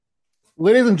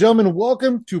Ladies and gentlemen,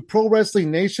 welcome to Pro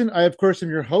Wrestling Nation. I, of course, am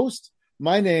your host.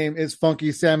 My name is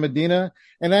Funky Sam Medina,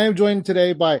 and I am joined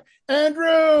today by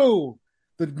Andrew,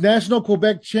 the National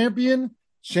Quebec Champion,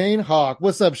 Shane Hawk.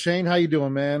 What's up, Shane? How you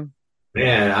doing, man?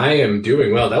 Man, I am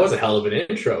doing well. That was a hell of an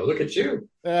intro. Look at you.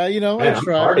 I Man, I'm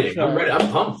try. I partying. I'm try. ready.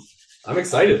 I'm pumped. I'm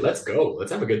excited. Let's go.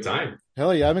 Let's have a good time.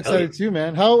 Hell yeah, I'm Hell yeah. excited too,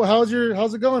 man. How's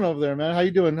it going over there, man? How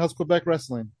you doing? How's Quebec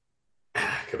wrestling?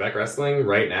 Quebec wrestling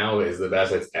right now is the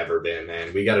best it's ever been,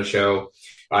 man. We got a show.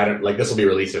 I don't like this will be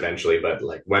released eventually, but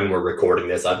like when we're recording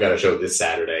this, I've got a show this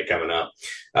Saturday coming up.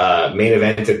 Main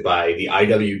evented by the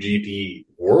IWGP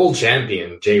World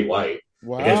Champion Jay White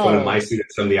against one of my Wow,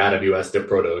 students from the IWS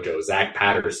Pro Dojo, Zach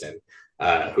Patterson,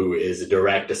 who is a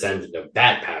direct descendant of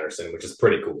Bat Patterson, which is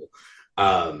pretty cool.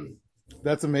 Um,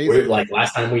 that's we're amazing. like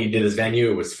last time we did this venue,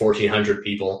 it was 1,400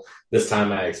 people. This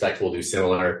time I expect we'll do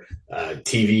similar.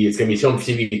 TV, it's going to be filmed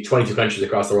TV, 22 countries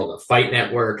across the world. The Fight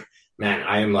Network, man,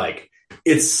 I am like,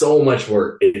 it's so much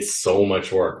work. It's so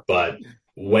much work. But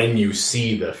when you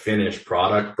see the finished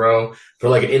product, bro, for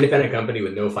like an independent company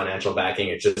with no financial backing,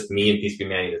 it's just me and PCP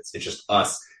Manny. It's just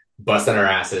us busting our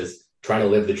asses, trying to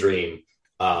live the dream.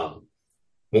 Um,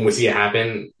 when we see it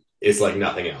happen, it's like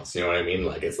nothing else. You know what I mean?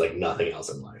 Like it's like nothing else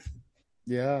in life.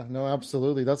 Yeah, no,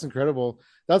 absolutely. That's incredible.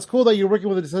 That's cool that you're working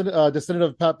with a descendant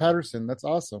of Pat Patterson. That's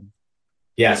awesome.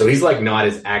 Yeah, so he's like not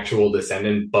his actual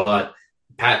descendant, but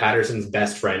Pat Patterson's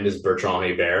best friend is Bertrand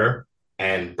Hebert,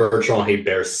 and Bertrand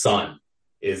Hebert's son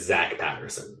is Zach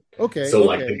Patterson. Okay, So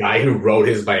like the okay. guy who wrote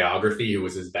his biography, who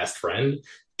was his best friend,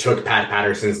 took Pat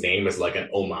Patterson's name as like an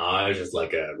homage, as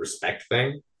like a respect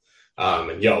thing.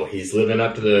 And yo, he's living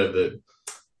up to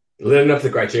the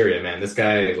criteria, man. This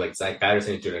guy, like Zach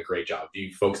Patterson, is doing a great job. If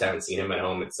you folks haven't seen him at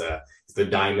home, it's the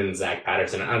Diamond Zach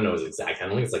Patterson. I don't know his exact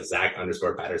handling. It's like Zach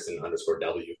underscore Patterson underscore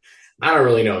W. I don't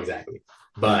really know exactly,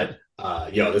 but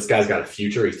yo, this guy's got a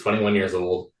future. He's 21 years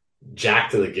old,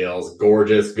 jacked to the gills,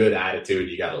 gorgeous, good attitude.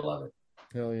 You gotta love it.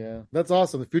 Hell yeah. That's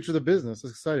awesome. The future of the business.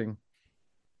 It's exciting.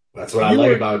 That's what I You like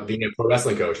were about being a pro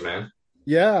wrestling coach, man.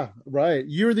 Yeah, right.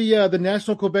 You're the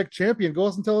National Quebec champion. Go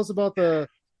ahead and tell us about the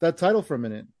that title for a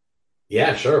minute.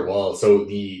 Yeah, sure. Well, so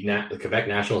the Quebec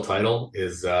national title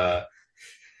is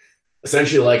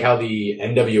essentially like how the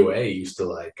NWA used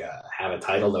to have a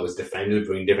title that was defended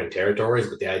between different territories.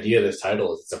 But the idea of this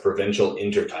title is it's a provincial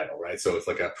intertitle, right? So it's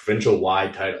like a provincial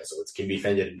wide title. So it can be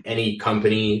defended in any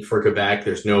company for Quebec.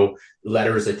 There's no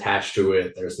letters attached to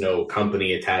it. There's no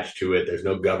company attached to it. There's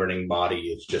no governing body.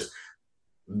 It's just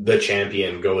the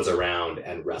champion goes around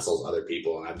and wrestles other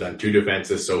people. And I've done two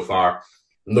defenses so far.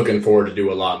 I'm looking forward to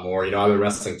do a lot more. You know, I've been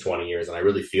wrestling 20 years and I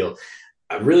really feel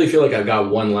like I've got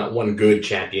one good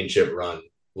championship run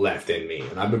left in me,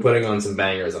 and I've been putting on some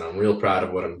bangers, and I'm real proud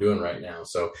of what I'm doing right now.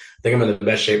 So I think I'm in the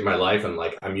best shape of my life, and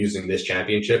like I'm using this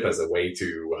championship as a way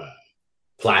to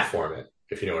platform it,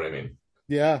 if you know what I mean.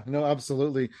 Yeah, no,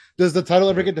 absolutely. Does the title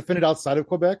ever get defended outside of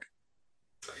Quebec?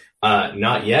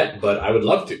 Not yet, but I would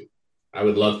love to. I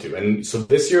would love to. And so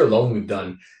this year alone, we've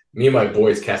done me and my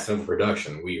boys, Cast Simple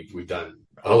Production. We've done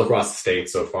all across the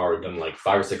states so far. We've done like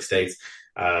 5 or 6 states.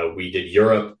 We did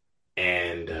Europe,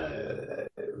 and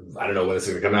I don't know when this is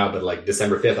going to come out, but like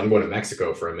December 5th, I'm going to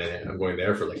Mexico for a minute. I'm going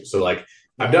there for like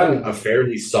I've done a Wow.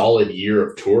 fairly solid year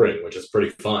of touring, which is pretty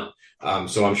fun.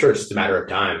 So I'm sure it's just a matter of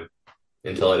time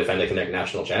until I defend the Connect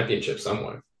National Championship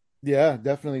somewhere. Yeah,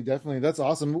 definitely, definitely. That's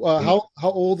awesome. How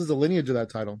old is the lineage of that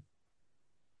title?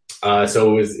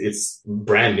 So it's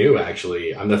brand new,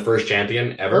 actually. I'm the first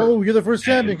champion ever. Oh, you're the first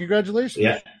champion. And Congratulations.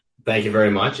 yeah, thank you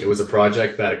very much. It was a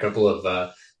project that a couple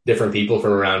of different people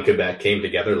from around Quebec came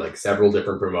together, like several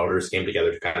different promoters came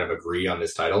together to kind of agree on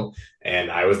this title. And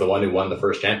I was the one who won the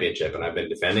first championship, and I've been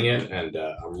defending it, and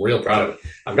I'm real proud of it.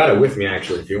 I've got it with me,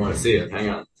 actually, if you want to see it. Hang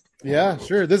on. Yeah,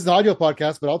 sure. This is an audio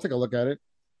podcast, but I'll take a look at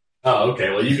Oh, okay.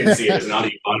 Well, you can see it as an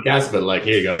audio podcast, but like,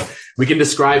 here you go. We can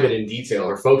describe it in detail.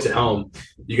 For folks at home,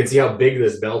 you can see how big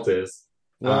this belt is.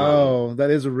 Um, Wow, that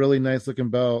is a really nice looking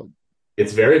belt.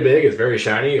 It's very big. It's very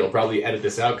shiny. You'll probably edit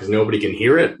this out because nobody can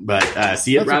hear it, but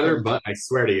see it That's rather. okay. But I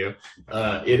swear to you,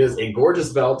 it is a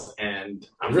gorgeous belt, and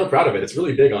I'm real proud of it. It's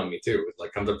really big on me too. It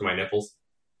like comes up to my nipples.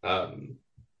 Um,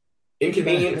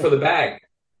 Inconvenient for the bag,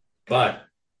 but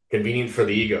convenient for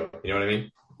the ego. You know what I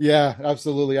mean? Yeah,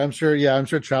 absolutely. I'm sure. Yeah, I'm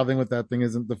sure traveling with that thing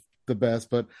isn't the best,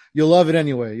 but you'll love it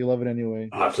anyway. You love it anyway.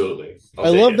 Oh, absolutely. I'll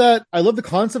I take love it. that. I love the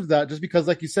concept of that just because,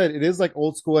 like you said, it is like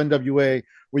old school NWA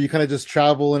where you kind of just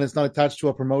travel and it's not attached to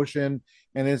a promotion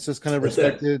and it's just kind of That's it.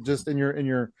 respected just in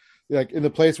your like in the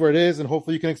place where it is, and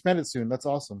hopefully you can expand it soon. That's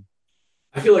awesome.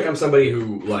 I feel like I'm somebody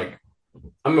who like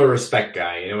I'm a respect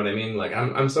guy. You know what I mean? Like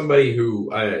I'm somebody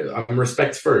who I'm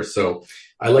respect first. So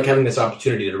I like having this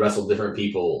opportunity to wrestle different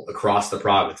people across the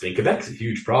province. I mean, Quebec's a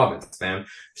huge province, man.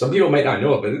 Some people might not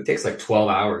know it, but it takes like 12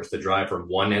 hours to drive from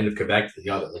one end of Quebec to the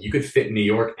other. Like you could fit New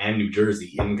York and New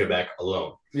Jersey in Quebec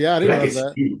alone. Yeah, I didn't Quebec know is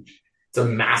that. huge. It's a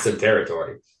massive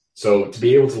territory. So to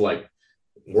be able to like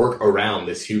work around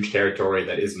this huge territory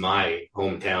that is my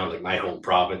hometown, like my home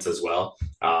province as well.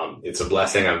 It's a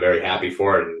blessing. I'm very happy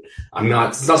for it. And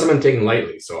it's not something I'm taking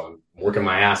lightly. So I'm working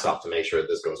my ass off to make sure that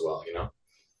this goes well, you know?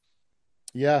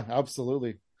 Yeah,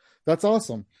 absolutely. That's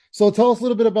awesome. So tell us a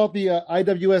little bit about the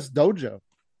IWS dojo.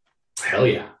 Hell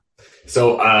yeah.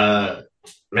 So,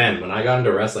 man, when I got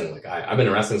into wrestling, like I've been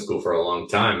in wrestling school for a long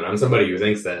time, and I'm somebody who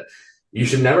thinks that you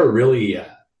should never really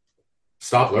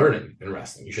stop learning in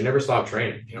wrestling. You should never stop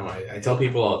training. You know, I tell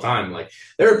people all the time, like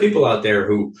there are people out there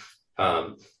who,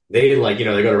 they like, you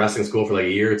know, they go to wrestling school for like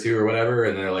a year or two or whatever,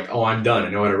 and they're like, oh, I'm done. I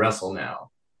know how to wrestle now.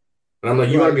 And I'm like,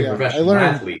 you want Right. to be a Yeah. I professional learned.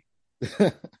 athlete.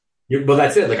 Well,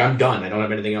 that's it. Like I'm done. I don't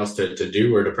have anything else to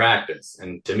do or to practice.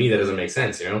 And to me, that doesn't make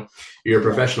sense. You know, you're a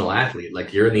Right. professional athlete.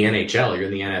 Like you're in the NHL, you're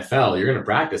in the NFL. You're going to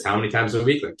practice how many times a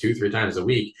week? Like 2, 3 times a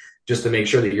week, just to make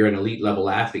sure that you're an elite level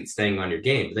athlete staying on your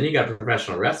game. But then you got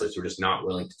professional wrestlers who are just not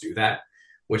willing to do that,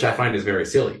 which I find is very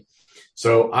silly.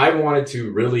 So I wanted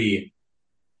to really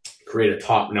create a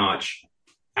top notch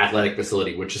athletic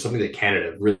facility, which is something that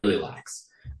Canada really lacks.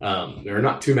 There are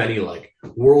not too many like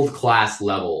world class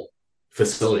level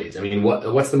facilities. I mean,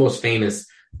 what's the most famous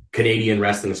Canadian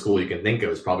wrestling school you can think of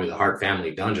is probably the Hart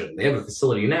Family Dungeon. They have a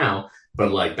facility now,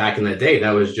 but like back in the day,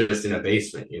 that was just in a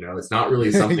basement. You know, it's not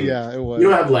really something. Yeah, it You was.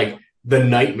 don't have like the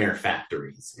Nightmare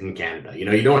Factories in Canada. You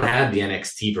know, you don't have the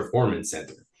NXT Performance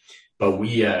Center. But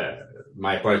we,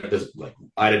 my part, this like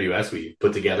IWS, we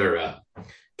put together a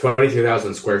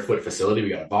 23,000 square foot facility. We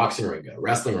got a boxing ring, got a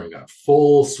wrestling ring, got a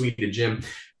full suite of gym,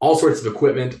 all sorts of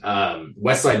equipment,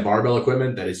 Westside barbell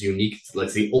equipment that is unique.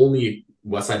 That's the only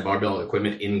Westside barbell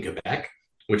equipment in Quebec,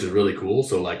 which is really cool.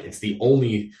 So like it's the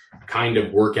only kind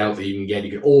of workout that you can get.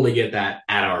 You can only get that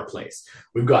at our place.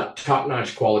 We've got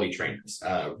top-notch quality trainers.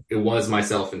 It was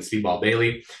myself and Speedball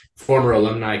Bailey. Former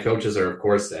alumni coaches are, of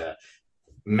course,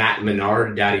 Matt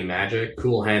Menard, Daddy Magic,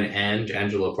 Cool Hen Ange,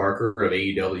 Angela Parker of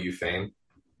AEW fame.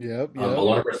 Yep. A Yep.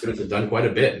 lot of our students have done quite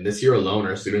a bit. And this year alone,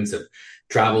 our students have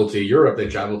traveled to Europe,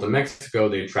 they've traveled to Mexico,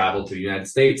 they've traveled to the United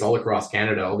States, all across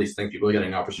Canada, all these things. People are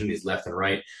getting opportunities left and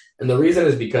right. And the reason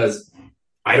is because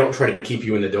I don't try to keep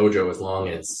you in the dojo as long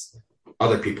as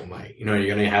other people might. You know,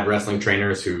 you're going to have wrestling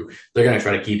trainers who they're going to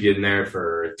try to keep you in there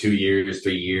for 2 years,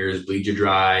 3 years, bleed you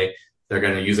dry. They're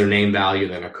going to use their name value.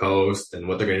 They're going to coast. And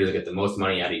what they're going to do is get the most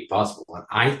money out of you possible. And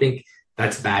I think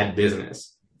that's bad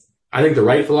business. I think the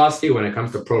right philosophy when it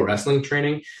comes to pro wrestling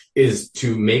training is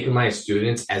to make my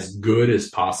students as good as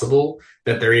possible,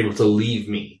 that they're able to leave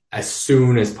me as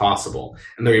soon as possible.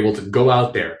 And they're able to go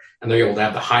out there and they're able to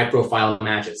have the high profile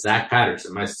matches. Zach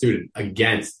Patterson, my student,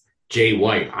 against Jay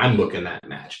White. I'm booking that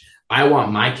match. I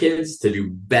want my kids to do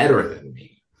better than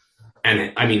me.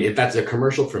 And I mean, if that's a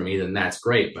commercial for me, then that's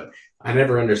great. But I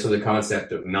never understood the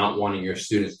concept of not wanting your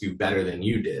students to do better than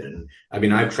you did. And I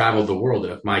mean, I've traveled the world,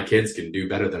 and if my kids can do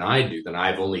better than I do, then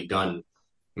I've only done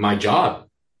my job.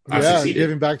 I've Yeah, succeeded.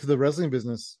 giving back to the wrestling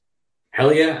business.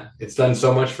 Hell yeah. It's done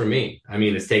so much for me. I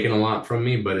mean, it's taken a lot from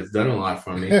me, but it's done a lot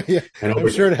for me. Yeah, And I'm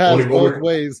over, sure it has both over,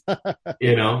 ways.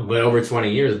 you know, but over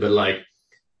 20 years, but like,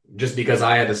 just because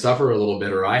I had to suffer a little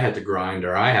bit or I had to grind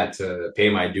or I had to pay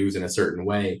my dues in a certain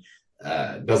way,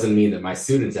 doesn't mean that my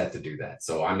students have to do that.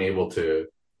 So I'm able to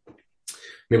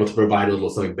provide a little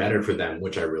something better for them,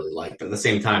 which I really like. But at the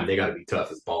same time, they got to be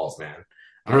tough as balls, man.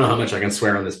 I don't know how much I can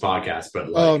swear on this podcast, but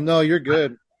Oh like, no, you're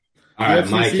good. all The right,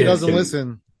 FCC doesn't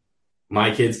listen.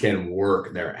 my kids can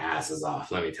work their asses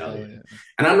off. Let me tell you. Yeah.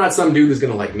 And I'm not some dude who's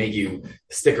going to like make you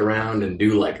stick around and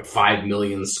do like 5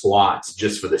 million squats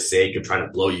just for the sake of trying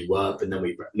to blow you up. And then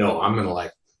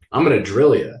I'm going to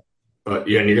drill you, but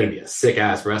you're going to be a sick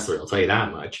ass wrestler. I'll tell you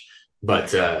that much.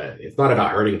 But it's not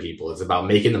about hurting people. It's about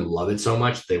making them love it so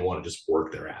much they want to just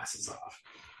work their asses off.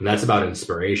 And that's about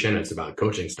inspiration. It's about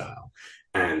coaching style.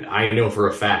 And I know for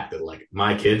a fact that like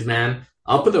my kids, man,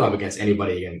 I'll put them up against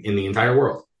anybody in the entire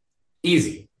world.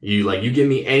 Easy. You give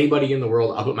me anybody in the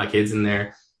world, I'll put my kids in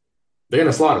there. They're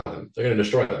going to slaughter them. They're going to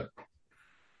destroy them.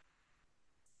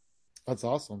 That's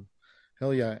awesome.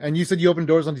 Hell yeah. And you said you opened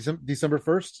doors on December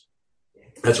 1st?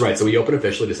 That's right. So we open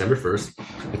officially December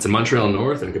 1st. It's in Montreal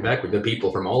North in Quebec. We've got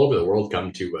people from all over the world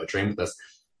come to train with us.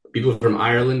 People from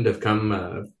Ireland have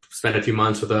come, spent a few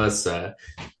months with us.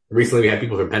 Recently, we had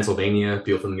people from Pennsylvania,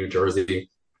 people from New Jersey.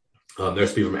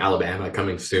 There's people from Alabama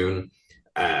coming soon.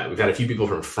 We've had a few people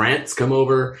from France come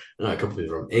over, a couple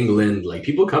people from England, like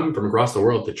people come from across the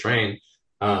world to train.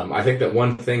 I think that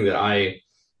one thing that I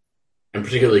am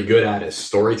particularly good at is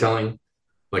storytelling.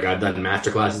 Like I've done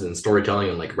master classes in storytelling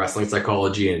and like wrestling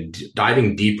psychology and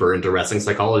diving deeper into wrestling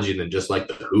psychology than just like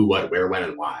the who, what, where, when,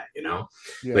 and why, you know?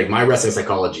 Yeah. Like my wrestling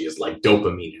psychology is like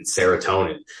dopamine and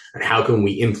serotonin and how can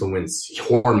we influence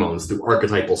hormones through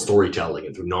archetypal storytelling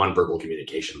and through nonverbal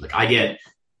communication. Like I get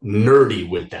nerdy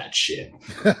with that shit,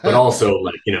 but also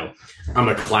like, you know, I'm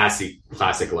a classic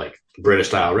like British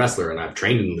style wrestler and I've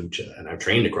trained in lucha and I've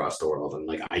trained across the world and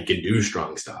like I can do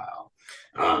strong style.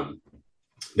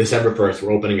 December 1st,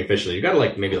 we're opening officially. You got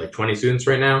like maybe like 20 students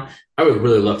right now. I would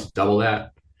really love to double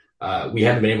that. We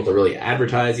haven't been able to really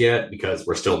advertise yet because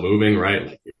we're still moving, right?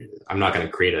 Like I'm not going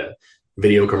to create a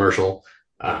video commercial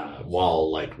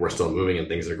while like we're still moving and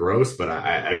things are gross. But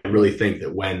I really think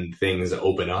that when things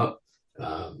open up,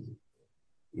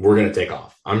 we're going to take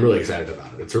off. I'm really excited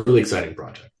about it. It's a really exciting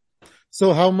project.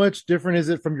 So how much different is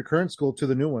it from your current school to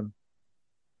the new one?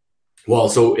 Well,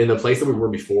 so in the place that we were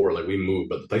before, like we moved,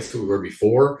 but the place that we were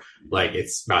before, like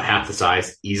it's about half the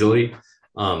size easily.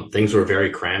 Things were very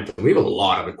cramped. We have a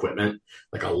lot of equipment,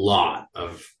 like a lot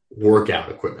of workout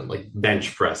equipment, like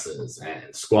bench presses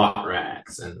and squat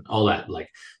racks and all that, like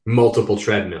multiple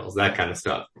treadmills, that kind of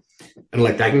stuff. And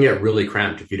like that can get really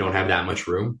cramped if you don't have that much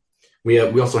room. We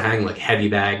also hang like heavy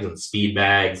bags and speed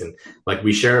bags, and like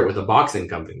we share it with a boxing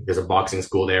company. There's a boxing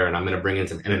school there, and I'm going to bring in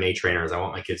some MMA trainers. I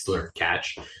want my kids to learn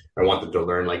catch. I want them to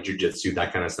learn like jujitsu,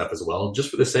 that kind of stuff as well, just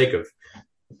for the sake of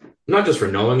not just for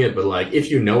knowing it, but like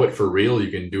if you know it for real, you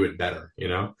can do it better, you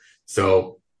know?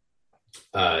 So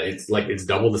it's like it's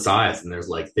double the size, and there's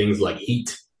like things like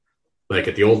heat. Like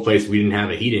at the old place, we didn't have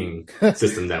a heating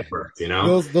system that worked, you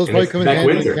know? Those probably come in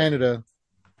handy in Canada.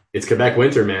 It's Quebec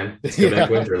winter, man. It's Quebec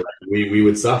winter. Like we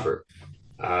would suffer.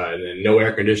 And then no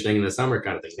air conditioning in the summer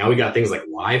kind of thing. Now we got things like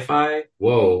Wi-Fi.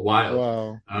 Whoa, wild.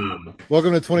 Wow.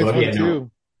 Welcome to 2022.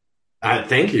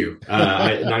 Thank you.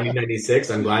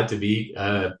 1996. I'm glad to be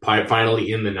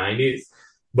finally in the 90s.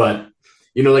 But,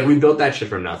 you know, like we built that shit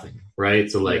from nothing,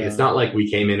 right? So like it's not like we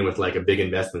came in with like a big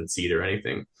investment seed or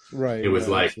anything. Right. It was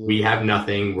like, absolutely. We have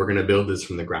nothing. We're going to build this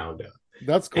from the ground up.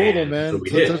 That's cool though, man. So we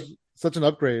did. Such an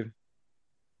upgrade.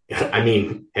 I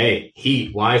mean, hey, heat,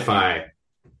 Wi-Fi,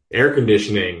 air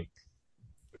conditioning,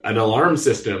 an alarm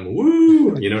system.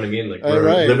 Woo! You know what I mean? Like we're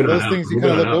living those things you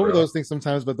kind of look over those things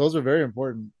sometimes, but those are very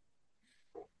important.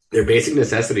 They're basic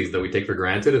necessities that we take for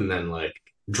granted, and then like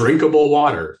drinkable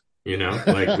water. You know,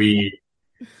 like we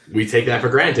take that for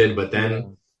granted, but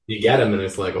then you get them, and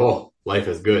it's like, oh, life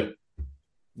is good.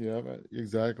 Yeah,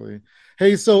 exactly.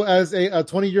 Hey, so as a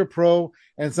 20-year pro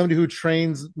and somebody who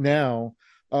trains now.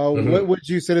 What would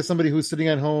you say to somebody who's sitting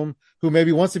at home who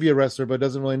maybe wants to be a wrestler but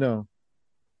doesn't really know?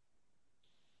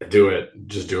 Do it.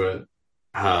 Just do it.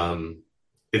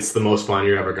 It's the most fun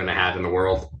you're ever going to have in the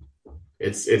world.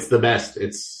 It's the best.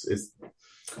 It's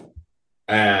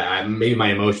maybe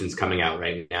my emotions coming out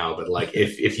right now, but like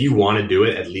if you want to do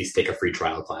it, at least take a free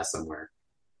trial class somewhere.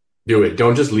 Do it.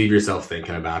 Don't just leave yourself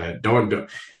thinking about it. Don't.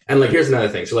 And like, here's another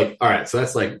thing. So like, all right. So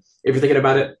that's like, if you're thinking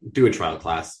about it, do a trial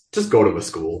class. Just go to a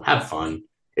school. Have fun.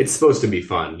 It's supposed to be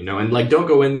fun, you know, and like, don't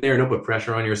go in there, don't put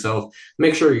pressure on yourself.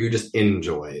 Make sure you just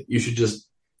enjoy it.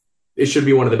 It should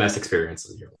be one of the best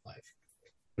experiences of your life.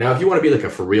 Now, if you want to be like a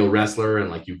for real wrestler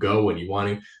and like you go when you want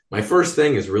to, my first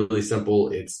thing is really simple.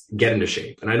 It's get into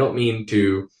shape. And I don't mean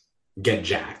to get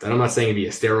jacked. And I'm not saying be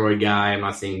a steroid guy. I'm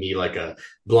not saying be like a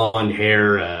blonde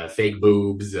hair, fake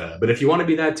boobs. But if you want to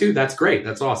be that too, that's great.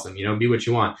 That's awesome. You know, be what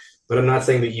you want. But I'm not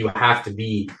saying that you have to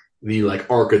be the like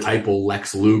archetypal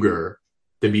Lex Luger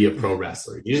to be a pro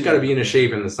wrestler. You just got to be in a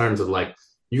shape in the terms of like,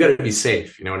 you got to be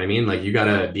safe. You know what I mean? Like you got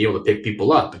to be able to pick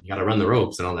people up and you got to run the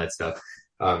ropes and all that stuff.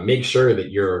 Make sure that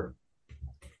you're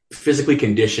physically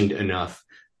conditioned enough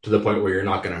to the point where you're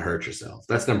not going to hurt yourself.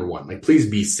 That's number one. Like, please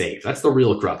be safe. That's the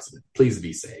real crux of it. Please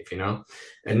be safe, you know?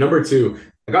 And number two,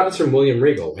 I got this from William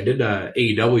Regal. I did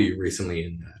AEW recently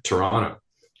in Toronto.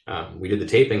 We did the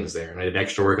tapings there and I did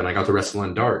extra work and I got to wrestle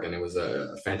in dark and it was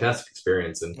a fantastic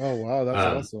experience. And oh, wow.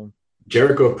 That's awesome.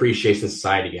 Jericho Appreciation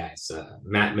Society guys,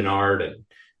 Matt Menard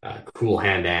and Cool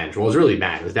Hand Ange. Well, it was really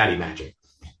Matt. It was Daddy Magic.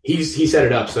 He set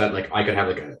it up so that like I could have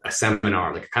like a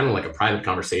seminar, like kind of like a private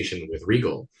conversation with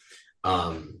Regal.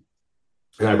 And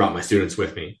I brought my students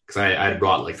with me because I had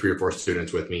brought like 3 or 4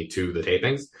 students with me to the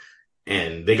tapings,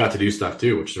 and they got to do stuff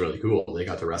too, which is really cool. They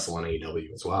got to wrestle on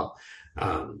AEW as well.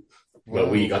 But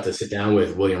we got to sit down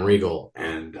with William Regal,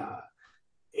 and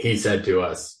he said to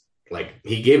us, like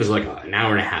he gave us like an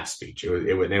hour and a half speech.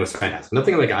 It was fantastic.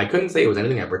 Nothing like I couldn't say it was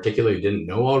anything I particularly didn't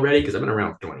know already because I've been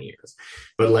around for 20 years.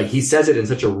 But like he says it in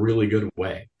such a really good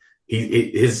way.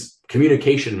 His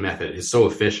communication method is so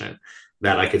efficient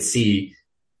that I could see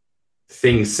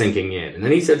things sinking in. And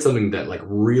then he said something that like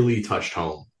really touched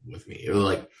home with me. It was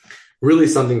like really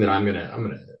something that I'm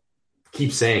gonna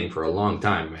keep saying for a long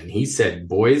time. And he said,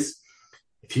 boys,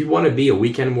 if you want to be a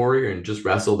weekend warrior and just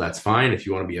wrestle, that's fine. If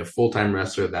you want to be a full-time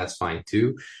wrestler, that's fine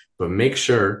too. But make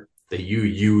sure that you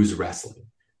use wrestling.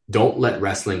 Don't let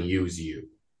wrestling use you.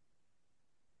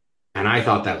 And I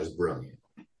thought that was brilliant.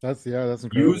 That's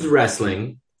incredible. Use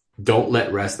wrestling. Don't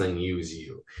let wrestling use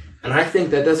you. And I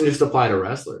think that doesn't just apply to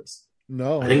wrestlers.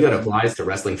 No. I think that applies to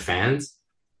wrestling fans.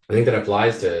 I think that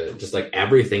applies to just like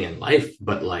everything in life.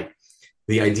 But like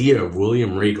the idea of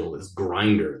William Regal, this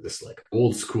grinder, this like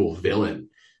old school villain,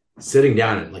 sitting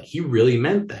down and like he really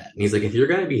meant that. And he's like, if you're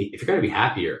gonna be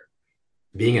happier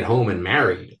being at home and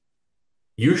married,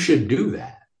 you should do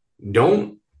that.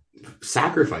 Don't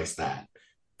sacrifice that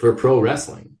for pro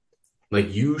wrestling.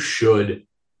 Like you should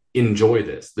enjoy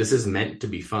this. This is meant to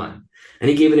be fun. And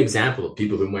he gave an example of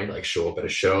people who might like show up at a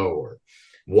show or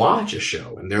watch a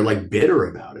show and they're like bitter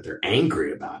about it. They're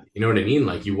angry about it. You know what I mean?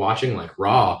 Like you watching like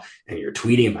Raw and you're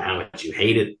tweeting about how much you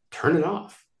hate it. Turn it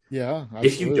off. Yeah.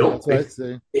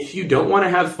 Absolutely. If you don't want to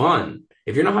have fun,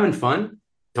 if you're not having fun,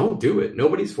 don't do it.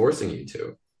 Nobody's forcing you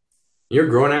to. You're a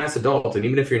grown ass adult. And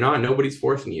even if you're not, nobody's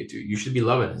forcing you to. You should be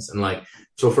loving this. And like,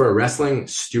 so for a wrestling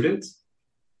student,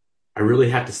 I really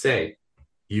have to say,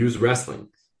 use wrestling.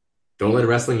 Don't let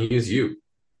wrestling use you.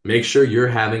 Make sure you're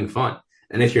having fun.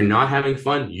 And if you're not having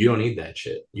fun, you don't need that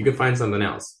shit. You can find something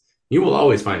else. You will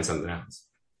always find something else.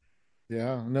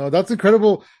 Yeah, no, that's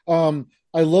incredible.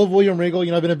 I love William Regal.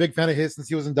 You know, I've been a big fan of his since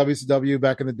he was in WCW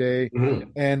back in the day. Mm-hmm.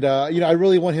 And, you know, I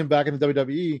really want him back in the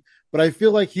WWE, but I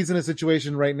feel like he's in a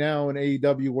situation right now in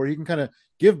AEW where he can kind of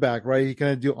give back, right? He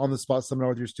kind of do on the spot seminar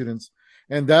with your students.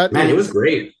 And that, man, it was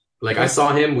great. Like I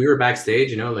saw him, we were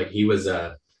backstage, you know, like he was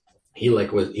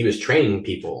training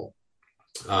people.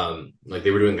 Like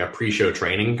they were doing a pre-show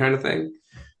training kind of thing,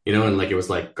 you know, and like it was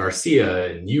like Garcia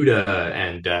and Yuta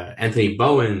and Anthony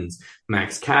Bowens,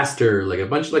 Max Caster, like a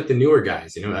bunch of like the newer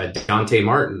guys, you know, Dante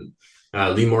Martin,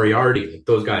 Lee Moriarty, like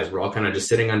those guys were all kind of just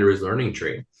sitting under his learning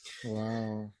tree.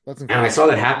 Wow, that's incredible. And I saw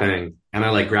that happening, and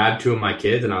I like grabbed two of my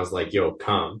kids, and I was like, "Yo,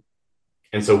 come!"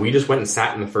 And so we just went and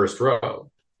sat in the first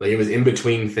row. Like it was in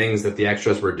between things that the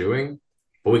extras were doing,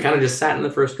 but we kind of just sat in the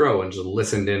first row and just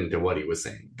listened in to what he was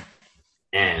saying.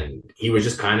 And he was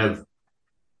just kind of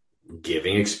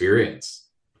giving experience.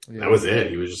 Yeah. That was it.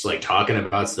 He was just like talking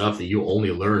about stuff that you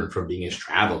only learn from being as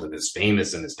traveled and as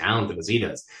famous and as talented as he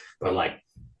does. But like,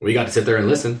 we got to sit there and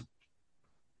listen.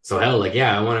 So hell, like,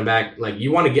 yeah, I want him back. Like,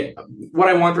 you want to get what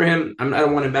I want for him. I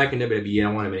don't want him back in WWE. I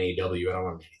don't want him in AEW. I don't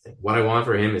want him in anything. What I want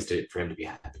for him is for him to be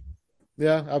happy.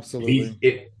 Yeah,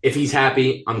 absolutely. If he's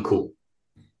happy, I'm cool.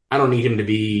 I don't need him to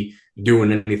be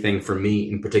doing anything for me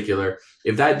in particular.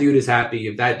 If that dude is happy,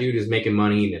 if that dude is making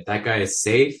money, and if that guy is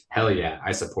safe, hell yeah,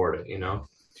 I support it, you know?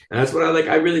 And that's what I like.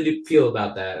 I really do feel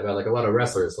about that, about like a lot of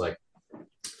wrestlers. Like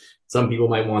some people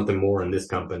might want them more in this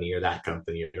company or that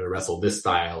company, or to wrestle this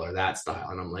style or that style.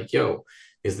 And I'm like, yo,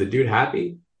 is the dude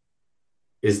happy?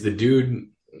 Is the dude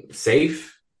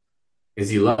safe? Is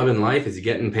he loving life? Is he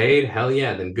getting paid? Hell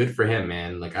yeah, then good for him,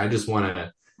 man. Like I just want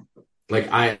to, like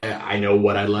I know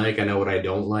what I like, I know what I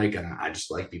don't like, and I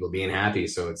just like people being happy.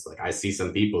 So it's like I see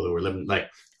some people who are living like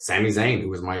Sami Zayn, who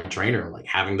was my trainer, like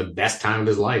having the best time of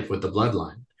his life with the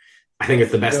Bloodline. I think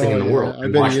it's the best thing in the world.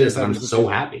 And watch this, and I'm so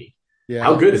happy. Yeah,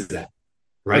 how good is that?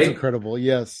 Right? That's incredible.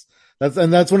 Yes, that's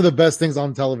one of the best things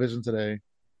on television today.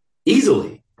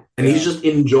 Easily, and he's just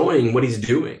enjoying what he's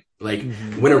doing. Like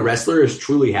when a wrestler is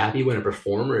truly happy, when a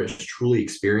performer is truly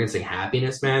experiencing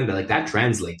happiness, man, that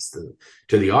translates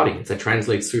to the audience. That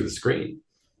translates through the screen.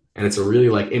 And it's a really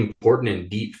like important and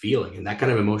deep feeling. And that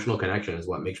kind of emotional connection is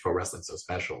what makes pro wrestling so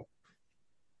special.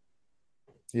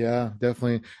 Yeah,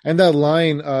 definitely. And that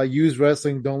line, use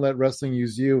wrestling, don't let wrestling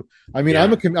use you. I mean,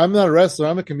 I'm not a wrestler,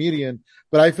 I'm a comedian,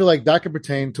 but I feel like that could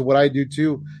pertain to what I do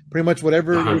too. Pretty much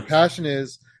whatever your passion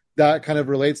is, that kind of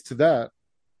relates to that.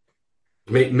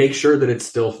 Make sure that it's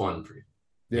still fun for you.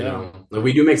 Yeah. You know, like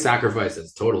we do make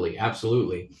sacrifices, totally,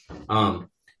 absolutely. And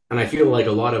I feel like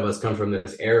a lot of us come from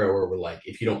this era where we're like,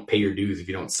 if you don't pay your dues, if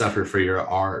you don't suffer for your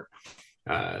art,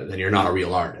 then you're not a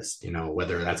real artist. You know,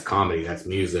 whether that's comedy, that's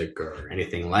music, or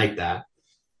anything like that.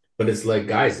 But it's like,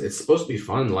 guys, it's supposed to be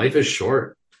fun. Life is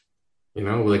short. You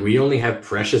know, like we only have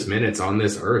precious minutes on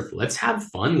this earth. Let's have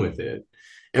fun with it.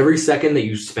 Every second that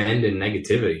you spend in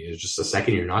negativity is just a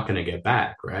second you're not going to get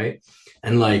back, right?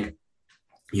 And like,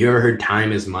 You ever heard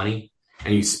time is money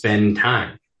and you spend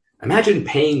time? Imagine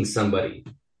paying somebody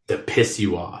to piss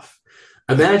you off.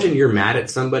 Imagine you're mad at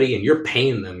somebody and you're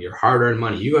paying them your hard earned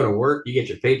money. You go to work, you get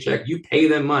your paycheck, you pay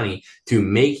them money to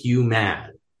make you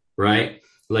mad, right?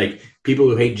 Like people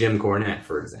who hate Jim Cornette,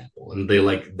 for example, and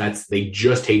they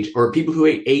just hate, or people who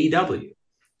hate AEW,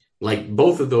 like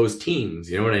both of those teams,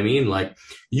 you know what I mean? Like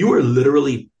you are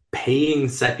literally paying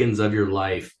seconds of your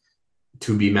life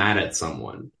to be mad at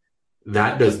someone.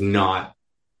 That does not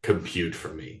compute for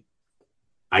me.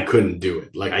 I couldn't do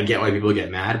it. Like, I get why people get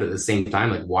mad, but at the same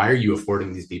time, like, why are you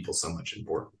affording these people so much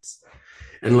importance?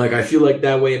 And like, I feel like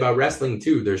that way about wrestling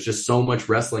too. There's just so much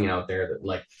wrestling out there that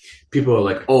like people are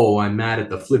like, oh, I'm mad at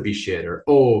the flippy shit, or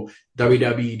oh,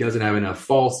 WWE doesn't have enough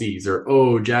falsies, or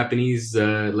oh, Japanese,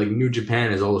 like New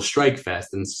Japan is all a strike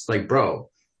fest. And it's like, bro,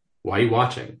 why are you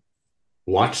watching?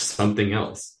 Watch something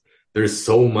else. There's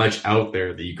so much out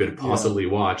there that you could possibly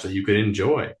watch that you could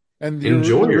enjoy. And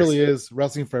Enjoy there really yourself. is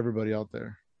wrestling for everybody out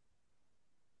there.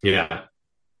 Yeah,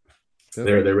 Yep.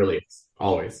 there really is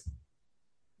always.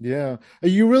 Yeah,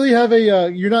 you really have a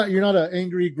you're not an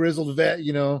angry grizzled vet,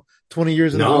 20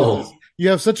 years in the No, business. You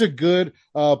have such a good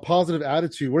positive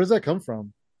attitude. Where does that come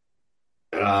from?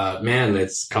 man,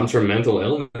 it's comes from mental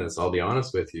illness. I'll be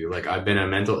honest with you. Like I've been a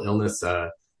mental illness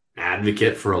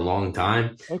advocate for a long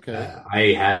time. Okay.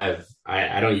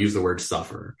 I don't use the word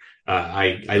suffer.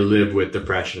 I live with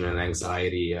depression and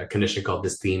anxiety, a condition called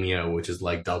dysthymia, which is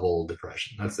like double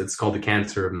depression. It's called the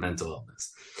cancer of mental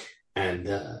illness. And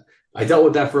I dealt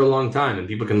with that for a long time, and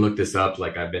people can look this up.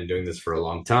 Like I've been doing this for a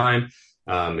long time.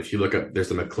 If you look up, there's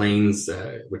the Maclean's,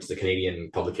 which is a Canadian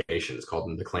publication. It's called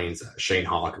the Maclean's Shane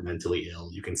Hawk Mentally Ill.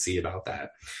 You can see about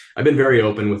that. I've been very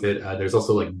open with it. There's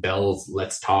also like Bell's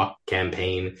Let's Talk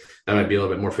campaign that might be a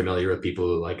little bit more familiar with people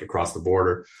who like across the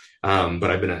border. But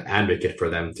I've been an advocate for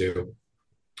them too.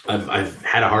 I've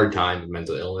had a hard time with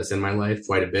mental illness in my life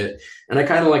quite a bit, and I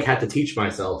kind of like had to teach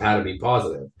myself how to be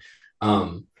positive.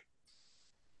 Um,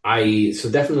 so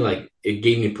definitely like it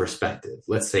gave me perspective.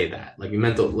 Let's say that like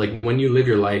mental, like when you live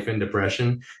your life in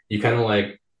depression, you kind of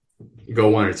like go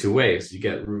one or two ways. You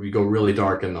go really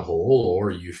dark in the hole,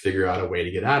 or you figure out a way to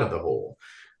get out of the hole.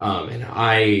 And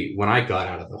when I got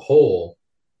out of the hole,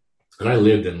 and I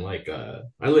lived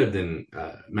in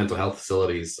mental health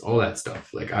facilities, all that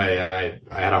stuff. Like I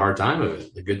had a hard time of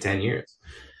it, a good 10 years.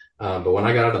 But when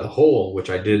I got out of the hole, which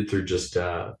I did through just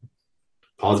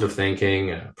positive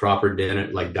thinking, proper dinner,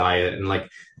 like diet, and like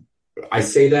I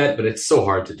say that, but it's so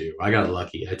hard to do. I got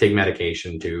lucky. I take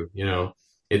medication too,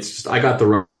 It's just I got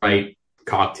the right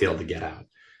cocktail to get out.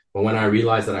 But when I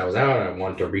realized that I was out, I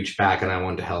wanted to reach back and I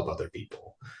wanted to help other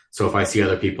people. So if I see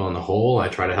other people in the hole, I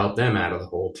try to help them out of the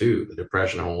hole too, the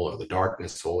depression hole or the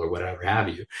darkness hole or whatever have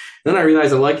you. Then I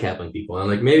realized I like helping people, and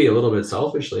like maybe a little bit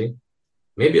selfishly,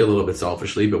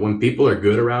 but when people are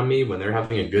good around me, when they're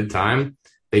having a good time,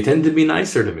 they tend to be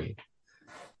nicer to me.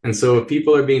 And so if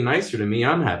people are being nicer to me,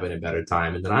 I'm having a better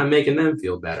time, and then I'm making them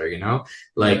feel better.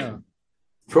 Like Yeah.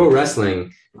 pro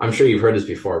wrestling, I'm sure you've heard this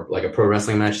before. Like a pro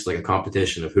wrestling match is like a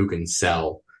competition of who can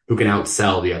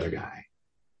outsell the other guy.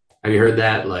 Have you heard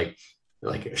that? Like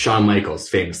Shawn Michaels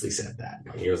famously said that.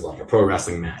 He was like, a pro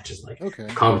wrestling match is like Okay. a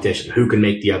competition. Who can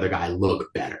make the other guy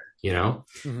look better?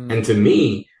 Mhm. And to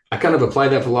me, I kind of apply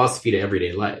that philosophy to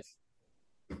everyday life.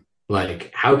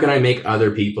 Like, how can I make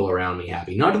other people around me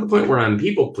happy? Not to the point where I'm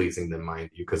people pleasing them, mind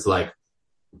you, because like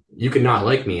you can not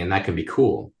like me and that can be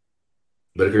cool.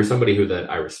 But if you're somebody that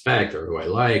I respect or who I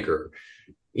like, or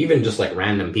even just like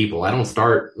random people, I don't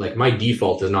start like my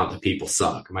default is not that people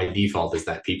suck. My default is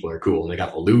that people are cool and they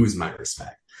got to lose my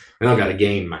respect. They don't got to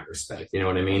gain my respect. You know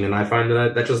what I mean? And I find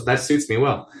that suits me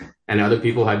well. And other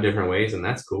people have different ways, and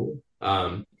that's cool.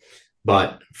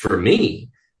 But for me,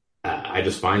 I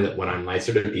just find that when I'm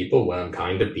nicer to people, when I'm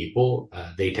kind to people,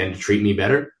 they tend to treat me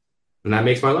better, and that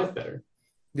makes my life better.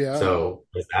 Yeah. So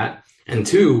there's that. And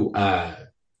two,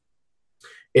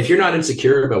 if you're not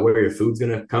insecure about where your food's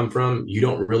going to come from, you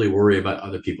don't really worry about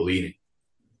other people eating.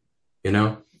 You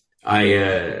know,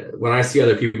 when I see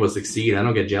other people succeed, I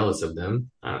don't get jealous of them.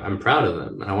 I'm proud of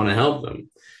them. I want to help them,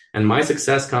 and my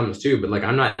success comes too. But like,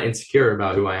 I'm not insecure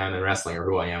about who I am in wrestling or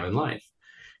who I am in life.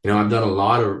 I've done a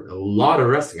lot of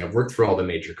wrestling. I've worked for all the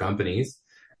major companies.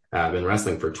 I've been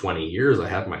wrestling for 20 years. I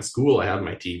have my school. I have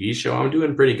my TV show. I'm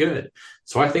doing pretty good.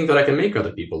 So I think that I can make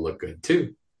other people look good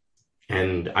too.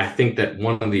 And I think that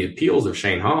one of the appeals of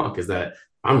Shane Hawk is that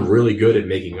I'm really good at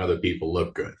making other people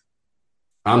look good.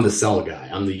 I'm the sell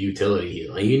guy. I'm the utility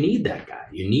heel. And you need that guy.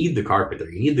 You need the carpenter.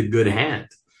 You need the good hand.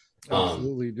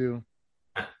 Absolutely do.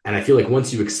 And I feel like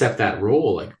once you accept that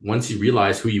role, like once you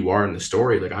realize who you are in the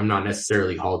story, like I'm not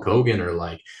necessarily Hulk Hogan or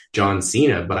like John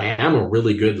Cena, but I am a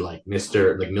really good like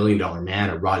Mr. like $1 Million Man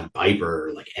or Roddy Piper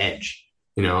or like Edge.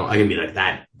 You know, I can be like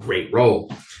that great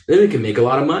role. Then it can make a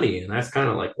lot of money. And that's kind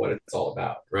of like what it's all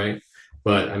about, right?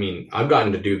 But I mean, I've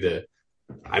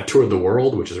toured the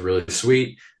world, which is really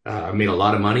sweet. I've made a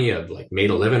lot of money. I've like made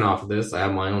a living off of this. I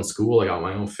have my own school. I got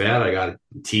my own Fed. I got a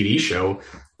TV show,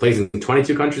 plays in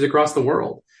 22 countries across the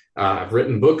world. I've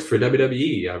written books for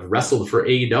WWE. I've wrestled for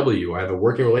AEW. I have a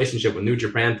working relationship with New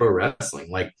Japan Pro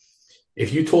Wrestling. Like,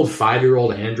 if you told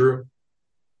 5-year-old Andrew,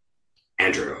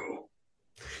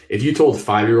 if you told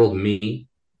 5-year-old me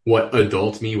what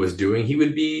adult me was doing, he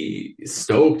would be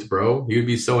stoked, bro. He would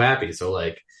be so happy. So,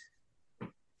 like,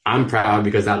 I'm proud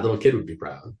because that little kid would be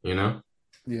proud, you know?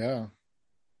 Yeah.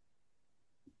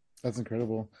 That's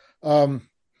incredible.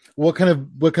 What kind of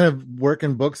work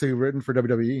and books have you written for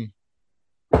WWE?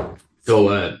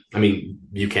 So, I mean,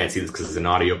 you can't see this because it's an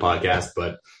audio podcast,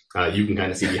 but you can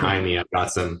kind of see behind me. I've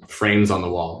got some frames on the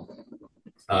wall.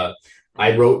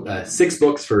 I wrote 6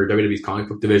 books for WWE's comic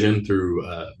book division through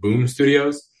Boom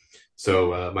Studios.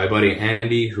 So my buddy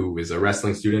Andy, who is a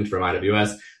wrestling student from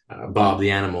IWS, Bob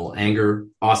the Animal Anger,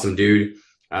 awesome dude.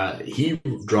 He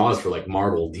draws for like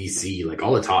Marvel, DC, like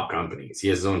all the top companies. He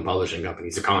has his own publishing company.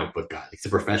 He's a comic book guy. He's a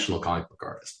professional comic book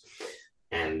artist.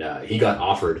 And he got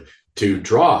offered to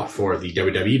draw for the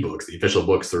WWE books, the official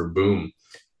books through Boom.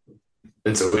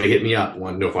 And so he hit me up,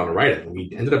 wanted to know if I want to write it. And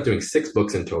we ended up doing 6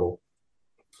 books in total.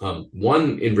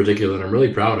 One in particular that I'm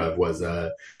really proud of was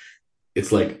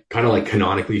it's like kind of like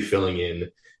canonically filling in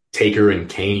Taker and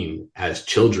Kane as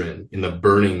children in the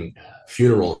burning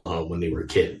funeral home when they were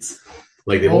kids.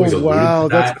 Like they've always alluded to that.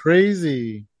 That's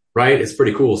crazy. Right? It's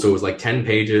pretty cool. So it was like 10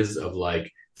 pages of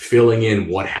like filling in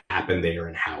what happened there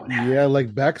and how it happened. Yeah,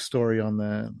 like backstory on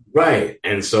that. Right.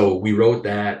 And so we wrote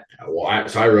that.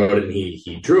 So I wrote it and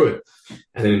he drew it.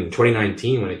 And then in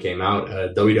 2019, when it came out,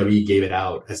 WWE gave it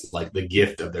out as like the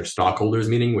gift of their stockholders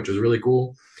meeting, which was really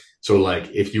cool. So like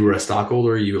if you were a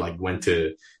stockholder, you like went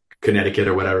to Connecticut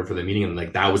or whatever for the meeting, and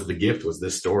like that was the gift, was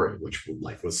this story, which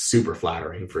like was super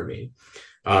flattering for me.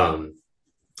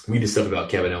 We did stuff about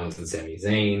Kevin Owens and Sami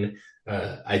Zayn.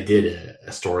 I did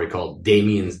a story called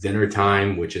Damien's Dinner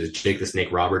Time, which is Jake the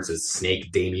Snake Roberts'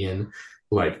 snake Damien,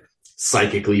 like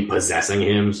psychically possessing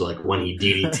him. So like when he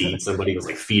DDT'd somebody, was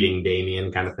like feeding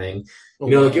Damien kind of thing. You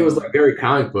know, like it was like very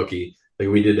comic booky. Like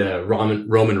we did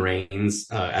Roman Reigns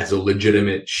as a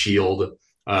legitimate Shield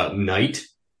knight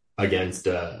against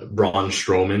Braun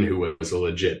Strowman, who was a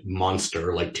legit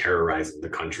monster, like terrorizing the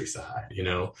countryside, you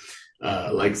know?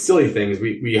 Like silly things.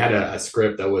 We had a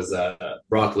script that was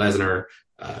Brock Lesnar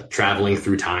traveling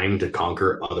through time to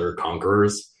conquer other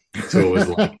conquerors. So it was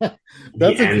like the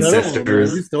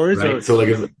ancestors. These stories right? Are, so like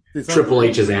it was Triple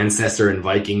H's ancestor in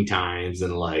Viking times,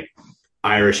 and like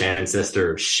Irish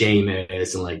ancestor of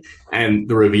Sheamus, and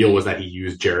the reveal was that he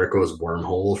used Jericho's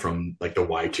wormhole from like the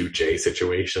Y2J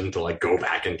situation to like go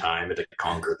back in time and to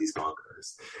conquer these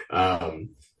conquerors.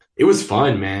 It was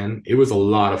fun, man. It was a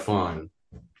lot of fun.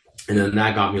 And then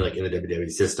that got me like in the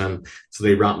WWE system. So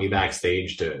they brought me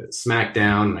backstage to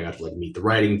SmackDown, and I got to like meet the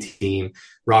writing team.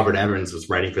 Robert Evans was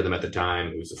writing for them at the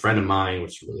time. He was a friend of mine,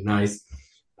 which was really nice.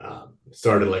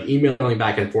 Started like emailing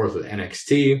back and forth with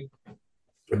NXT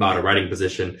about a writing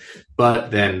position, but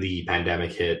then the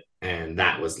pandemic hit, and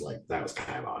that was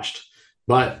kiboshed.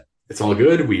 But it's all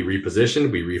good. We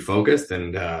repositioned, we refocused,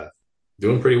 and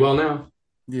doing pretty well now.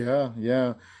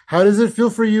 Yeah. How does it feel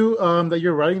for you that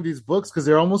you're writing these books? Because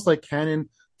they're almost like canon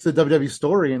to the WWE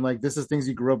story, and like this is things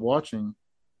you grew up watching.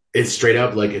 It's straight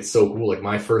up like it's so cool. Like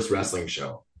my first wrestling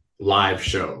show, live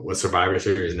show, was Survivor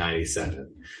Series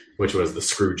 '97, which was the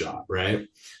screw job, right?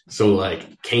 So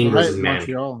like Kane versus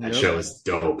Mankind, that show is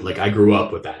dope. Like I grew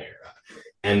up with that era,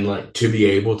 and like to be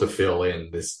able to fill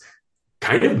in this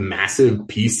kind of massive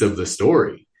piece of the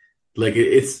story, like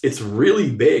it's really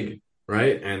big.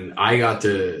 Right. And I got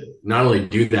to not only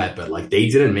do that, but like they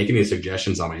didn't make any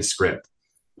suggestions on my script.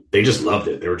 They just loved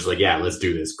it. They were just like, yeah, let's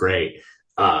do this. Great.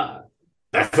 That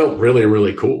felt really,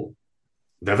 really cool.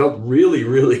 That felt really,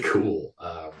 really cool.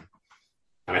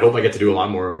 And I hope I get to do a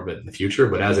lot more of it in the future.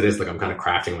 But as it is, like I'm kind of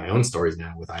crafting my own stories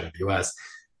now with IWS.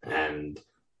 And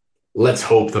let's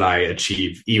hope that I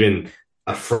achieve even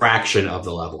a fraction of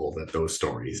the level that those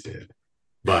stories did.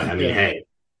 But I mean, hey.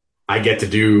 I get to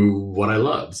do what I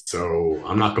love, so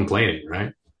I'm not complaining,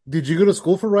 right? Did you go to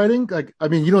school for writing? Like, I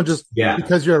mean, you don't just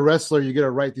because you're a wrestler, you get to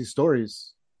write these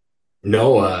stories.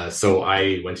 No, so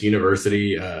I went to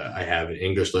university. I have an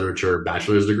English literature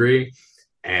bachelor's degree,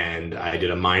 and I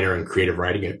did a minor in creative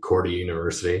writing at Cordia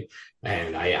University.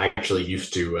 And I actually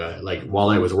used to, while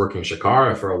I was working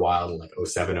Shakara for a while in like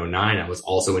 '07, '09, I was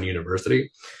also in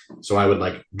university. So I would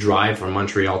like drive from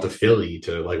Montreal to Philly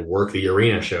to like work the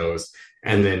arena shows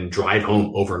and then drive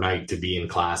home overnight to be in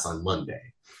class on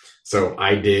Monday. So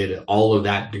I did all of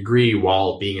that degree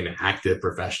while being an active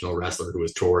professional wrestler who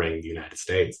was touring the United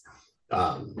States.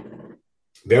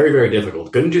 Very, very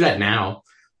difficult. Couldn't do that now.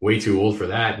 Way too old for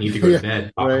that. Need to go to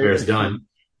bed. Papa Right. Bear's done.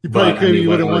 You probably But I could, mean, you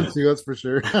when wouldn't I want was to, that's for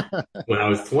sure. when I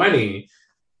was 20,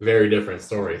 very different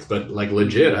stories. But like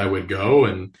legit, I would go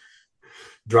and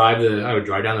I would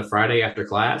drive down the Friday after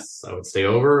class. I would stay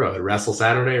over. I would wrestle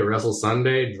Saturday, wrestle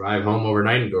Sunday, drive home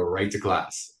overnight, and go right to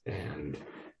class. And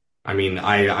I mean,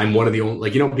 I'm one of the only,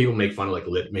 like, people make fun of like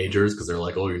lit majors because they're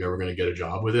like, oh, you're never going to get a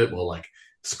job with it. Well, like,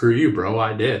 screw you, bro.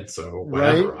 I did. So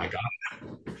whatever. Right. I got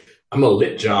it. I'm a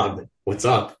lit job. What's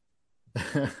up?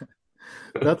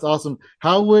 That's awesome.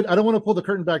 How would, I don't want to pull the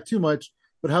curtain back too much,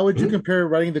 but how would you Mhm. compare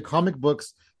writing the comic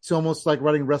books to almost like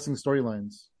writing wrestling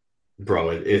storylines? Bro,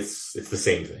 it's the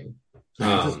same thing.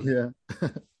 Yeah.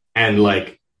 And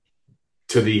like,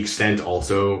 to the extent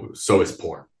also, so is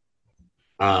porn.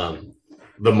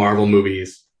 The Marvel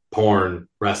movies, porn,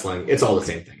 wrestling, it's all the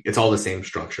same thing. It's all the same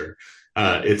structure.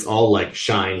 It's all like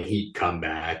shine, heat,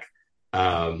 comeback.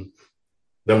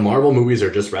 The Marvel movies are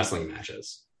just wrestling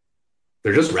matches.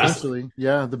 They're just wrestling. Essentially,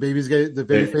 yeah. The baby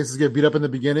faces get beat up in the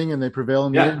beginning and they prevail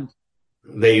in the Yeah. end.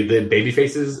 The baby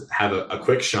faces have a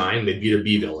quick shine. They beat a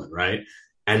B villain, right?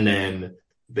 And then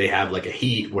they have like a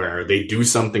heat where they do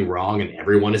something wrong and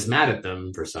everyone is mad at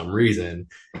them for some reason.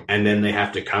 And then they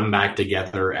have to come back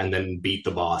together and then beat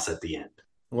the boss at the end.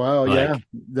 Wow, Like, yeah.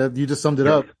 That you just summed it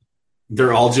up.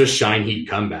 they're all just shine, heat,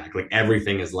 comeback. Like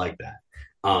everything is like that.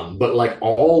 But like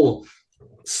all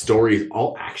stories,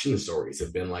 all action stories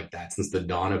have been like that since the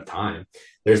dawn of time.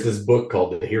 There's this book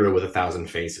called The Hero with a Thousand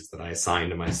Faces that I assigned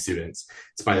to my students.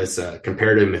 It's by this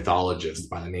comparative mythologist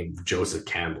by the name of Joseph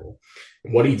Campbell.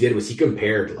 And what he did was he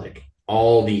compared like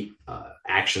all the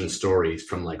action stories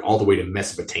from like all the way to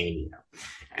Mesopotamia.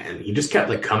 And he just kept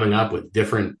like coming up with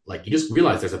different, like, you just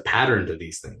realize there's a pattern to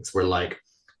these things where like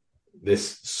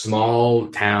this small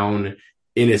town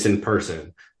innocent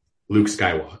person, Luke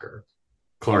Skywalker,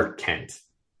 Clark Kent,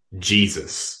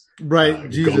 Jesus, Right.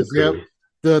 Jesus. Goku,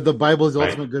 Yep. The Bible is right?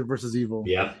 ultimate good versus evil.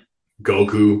 Yep.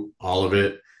 Goku, all of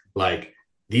it. Like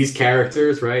these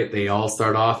characters, right? They all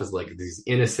start off as like these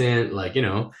innocent, like,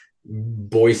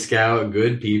 Boy Scout,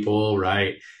 good people,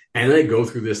 right? And they go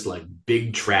through this like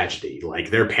big tragedy, like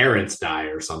their parents die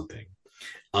or something.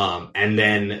 And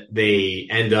then they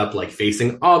end up like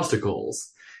facing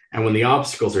obstacles. And when the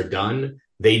obstacles are done,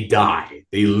 they die.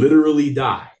 They literally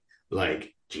die.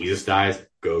 Like Jesus dies,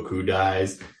 Goku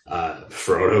dies,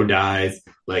 Frodo dies.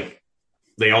 Like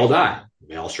they all die.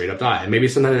 They all straight up die. And maybe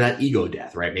sometimes that ego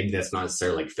death, right? Maybe that's not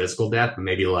necessarily like physical death, but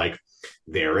maybe like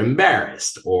they're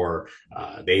embarrassed or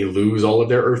they lose all of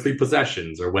their earthly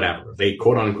possessions or whatever. They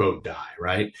quote unquote die,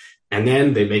 right? And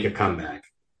then they make a comeback.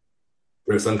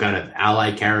 There's some kind of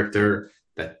ally character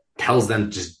that tells them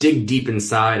to just dig deep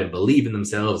inside and believe in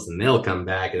themselves, and they'll come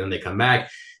back. And then they come back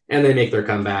and they make their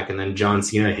comeback. And then John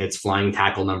Cena hits flying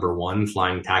tackle number 1,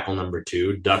 flying tackle number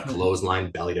 2, duck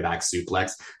clothesline, belly to back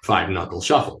suplex, 5-knuckle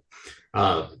shuffle.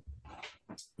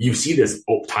 You see this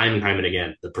time and time and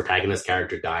again. The protagonist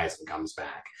character dies and comes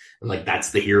back. And like,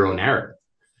 that's the hero narrative.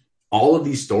 All of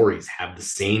these stories have the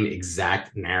same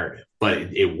exact narrative, but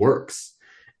it works.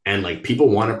 And like people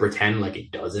want to pretend like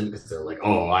it doesn't because they're like,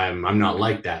 oh, I'm not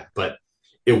like that. But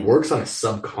it works on a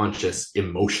subconscious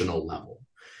emotional level.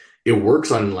 It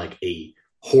works on like a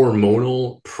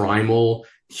hormonal, primal,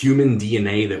 human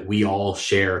DNA that we all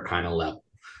share kind of level.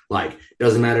 Like,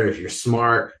 doesn't matter if you're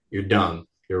smart, you're dumb,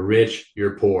 you're rich,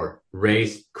 you're poor,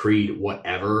 race, creed,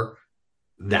 whatever,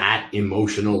 that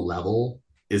emotional level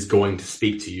is going to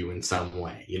speak to you in some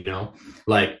way,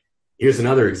 Like, here's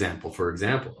another example, for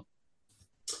example.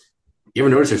 You ever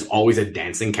notice there's always a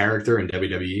dancing character in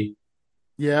WWE?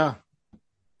 Yeah.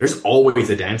 There's always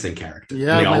a dancing character.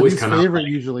 Yeah, they my always least come favorite out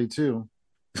like, usually too.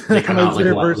 they come My out like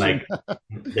favorite what? person.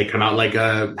 They come out like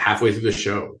halfway through the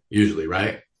show, usually,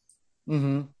 right?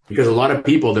 Mm-hmm. Because a lot of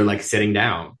people, they're like sitting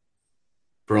down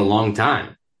for a long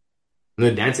time. And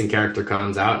the dancing character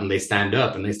comes out and they stand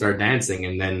up and they start dancing,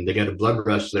 and then they get a blood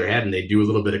rush to their head and they do a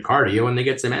little bit of cardio and they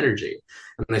get some energy.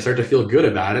 And they start to feel good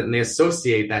about it, and they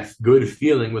associate that good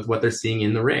feeling with what they're seeing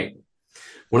in the ring.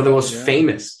 One of the most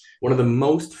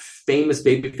famous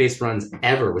babyface runs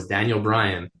ever was Daniel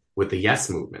Bryan with the Yes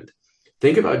Movement.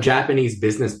 Think about Japanese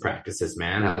business practices,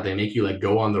 man, how they make you like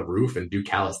go on the roof and do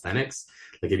calisthenics.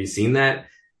 Like, have you seen that?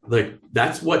 Like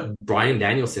that's what Bryan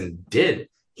Danielson did.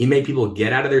 He made people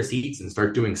get out of their seats and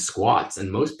start doing squats.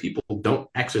 And most people don't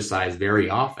exercise very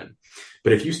often.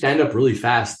 But if you stand up really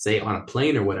fast, say on a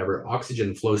plane or whatever,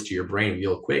 oxygen flows to your brain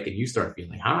real quick and you start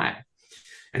feeling high.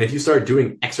 And if you start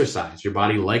doing exercise, your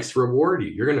body likes to reward you.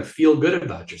 You're going to feel good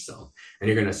about yourself. And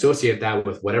you're going to associate that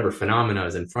with whatever phenomena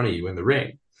is in front of you in the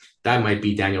ring. That might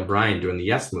be Daniel Bryan doing the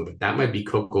yes movement. That might be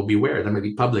Coco Beware. That might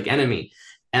be Public Enemy,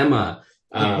 Emma.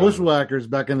 Bushwhackers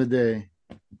back in the day.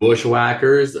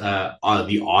 Bushwhackers, the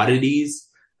oddities.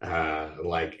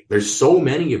 Like there's so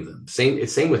many of them. Same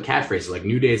with catchphrases, like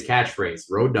New Day's catchphrase,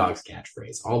 Road Dogg's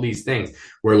catchphrase, all these things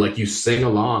where like you sing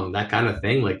along, that kind of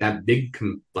thing, like that big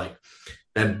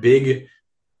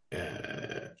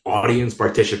audience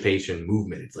participation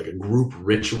movement. It's like a group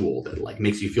ritual that like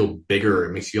makes you feel bigger.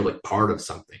 It makes you feel like part of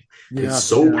something. Yeah, it's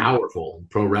so powerful in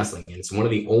pro wrestling. And it's one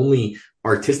of the only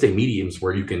artistic mediums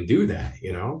where you can do that,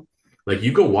 you know? Like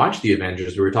you go watch the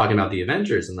Avengers. We were talking about the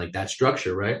Avengers and like that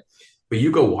structure, right? But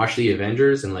you go watch the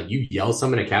Avengers and like you yell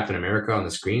something to Captain America on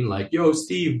the screen, like, yo,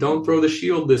 Steve, don't throw the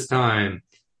shield this time.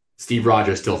 Steve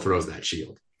Rogers still throws that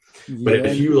shield. Yeah. But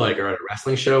if you like are at a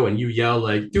wrestling show and you yell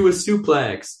like, do a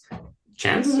suplex,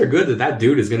 chances are good that that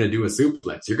dude is going to do a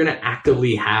suplex. You're going to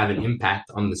actively have an impact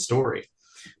on the story.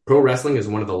 Pro wrestling is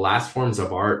one of the last forms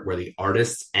of art where the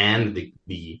artists and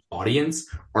the audience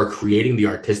are creating the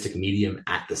artistic medium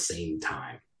at the same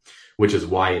time, which is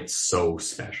why it's so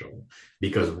special.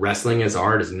 Because wrestling as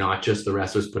art is not just the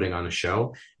wrestlers putting on a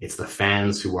show, it's the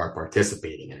fans who are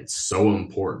participating, and it's so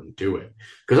important to it.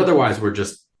 Because otherwise we're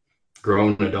just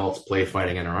grown adults play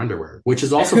fighting in our underwear, which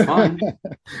is also fun.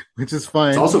 Which is fun.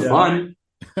 It's also fun,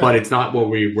 but it's not what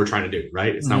we're trying to do,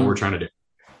 right? It's not what we're trying to do.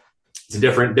 It's a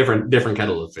different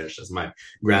kettle of fish, as my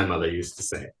grandmother used to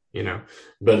say, you know?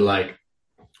 But like,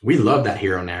 we love that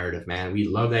hero narrative, man. We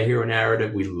love that hero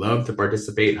narrative. We love to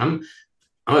participate. I'm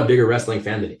a bigger wrestling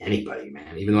fan than anybody,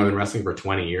 man. Even though I've been wrestling for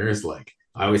 20 years, like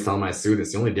I always tell my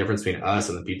students, the only difference between us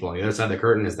and the people on the other side of the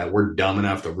curtain is that we're dumb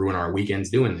enough to ruin our weekends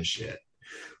doing this shit.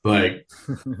 Like,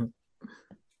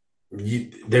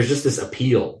 there's just this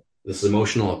appeal, this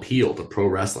emotional appeal to pro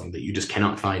wrestling that you just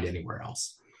cannot find anywhere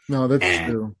else. No, that's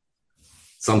true.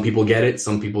 Some people get it,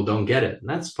 some people don't get it. And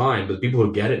that's fine. But the people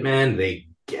who get it, man, they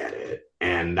get it.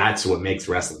 And that's what makes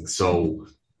wrestling so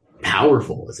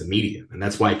powerful as a medium. And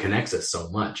that's why it connects us so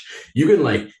much. You can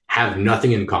like have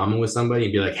nothing in common with somebody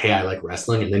and be like, hey, I like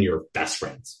wrestling. And then you're best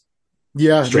friends.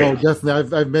 Yeah, no,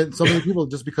 definitely. I've met so many people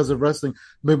just because of wrestling.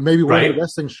 Maybe wearing a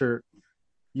wrestling shirt,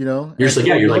 you know? You're just like,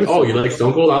 yeah, you're like, oh, you like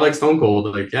Stone Cold? I like Stone Cold.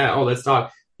 They're like, yeah, oh, let's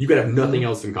talk. You could have nothing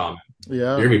else in common.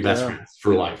 Yeah. You're going to be best friends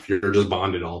for life. You're just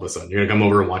bonded all of a sudden. You're going to come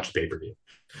over and watch the pay-per-view.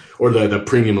 Or the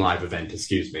premium live event,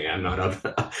 excuse me. I'm not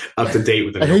up to date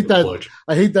with the I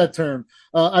hate that term.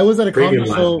 I was at a comedy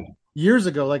show years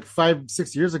ago, like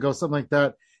 5-6 years ago, something like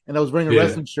that. And I was wearing a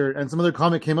wrestling shirt, and some other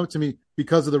comic came up to me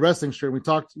because of the wrestling shirt. We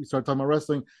started talking about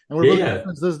wrestling, and we're really good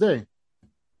friends to this day.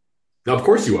 Now, of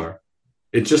course you are.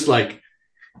 It's just like,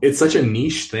 it's such a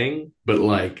niche thing, but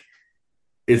like,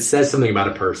 it says something about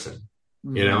a person,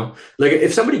 you know? Like,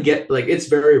 if somebody it's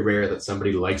very rare that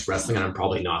somebody likes wrestling, and I'm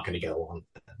probably not going to get along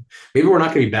with them. Maybe we're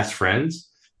not going to be best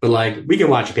friends, but like, we can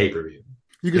watch a pay-per-view.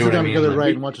 You can sit down together,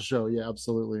 like, and watch a show. Yeah,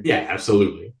 absolutely. Yeah,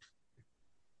 absolutely.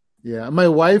 Yeah, my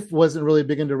wife wasn't really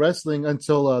big into wrestling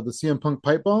until the CM Punk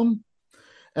pipe bomb,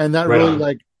 and that really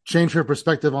like changed her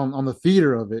perspective on the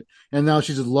theater of it. And now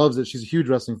she just loves it. She's a huge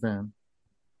wrestling fan.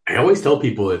 I always tell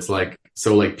people it's like,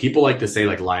 so like people like to say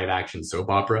like live action soap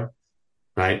opera,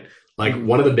 right? Like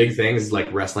one of the big things is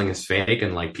like wrestling is fake,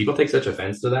 and like people take such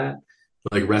offense to that.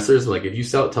 Like wrestlers, like if you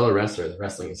tell a wrestler that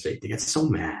wrestling is fake, they get so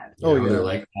mad. You know? They're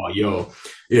like, oh, yo,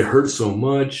 it hurts so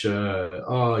much.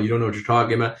 Oh, you don't know what you're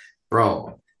talking about,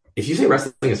 bro. If you say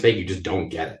wrestling is fake, you just don't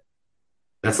get it.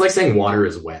 That's like saying water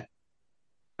is wet.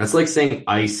 That's like saying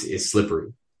ice is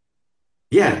slippery.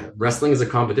 Yeah, wrestling is a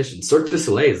competition. Cirque du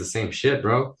Soleil is the same shit,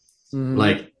 bro. Mm-hmm.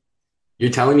 Like,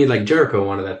 you're telling me like Jericho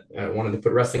wanted to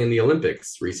put wrestling in the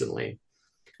Olympics recently. And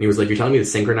he was like, you're telling me that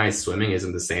synchronized swimming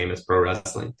isn't the same as pro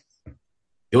wrestling?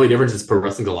 The only difference is pro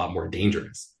wrestling's a lot more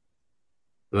dangerous.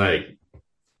 Like,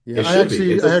 yeah, I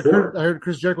heard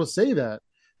Chris Jericho say that.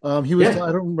 He was,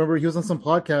 I don't remember, he was on some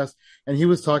podcast and he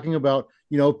was talking about,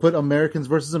 you know, put Americans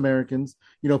versus Americans,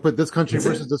 you know, put this country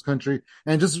versus this country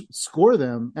and just score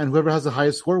them. And whoever has the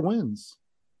highest score wins.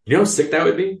 You know how sick that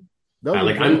would be?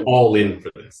 I'm all in for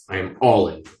this. I am all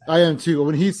in. I am too.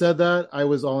 When he said that, I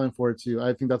was all in for it too.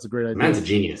 I think that's a great idea. Man's a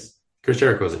genius. Chris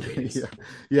Jericho's a genius.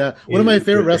 Yeah. One of my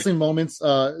favorite wrestling moments,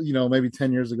 you know, maybe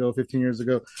 10 years ago, 15 years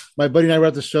ago, my buddy and I were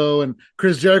at the show and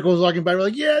Chris Jericho was walking by. We're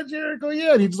like, yeah, Jericho,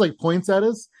 yeah. And he just like points at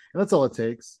us. And that's all it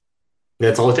takes.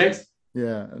 That's all it takes.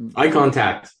 Yeah, and Eye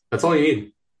contact. That's all you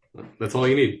need. That's all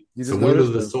you need. you It's just a wound noticed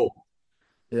of the this. soul.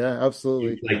 Yeah,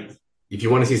 absolutely. Like, if you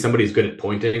want to see somebody who's good at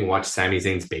pointing, watch Sami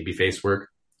Zayn's babyface work.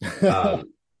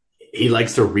 Um, he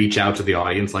likes to reach out to the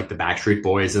audience like the Backstreet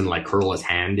Boys and like curl his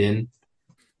hand in.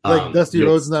 Like Dusty You'll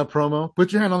Rhodes in that promo.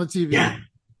 Put your hand on the TV. yeah.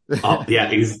 Oh yeah,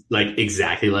 he's like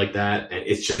exactly like that. And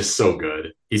it's just so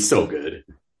good. He's so good.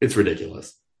 It's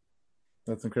ridiculous.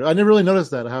 That's incredible. I never really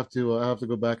noticed that. I have to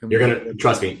go back and You're look gonna at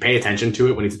trust me, pay attention to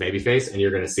it when he's a babyface, and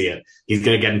you're gonna see it. He's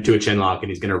gonna get into a chin lock and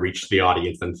he's gonna reach to the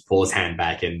audience and pull his hand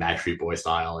back in Backstreet Boy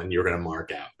style, and you're gonna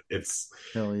mark out.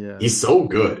 Hell yeah. He's so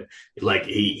good. Like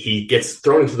he gets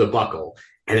thrown into the buckle,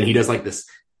 and then he does like this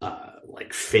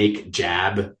like fake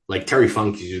jab. Like Terry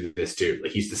Funk used to do this too.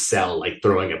 Like he used to sell like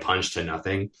throwing a punch to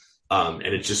nothing. And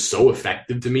it's just so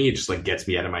effective to me. It just like gets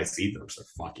me out of my seat. I'm just like,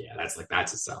 fuck yeah,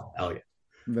 that's a sell. Hell yeah.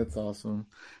 That's awesome.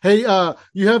 Hey,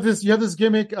 you have this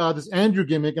gimmick, this Andrew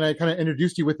gimmick, and I kind of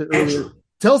introduced you with it earlier. Andrew.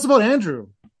 Tell us about Andrew.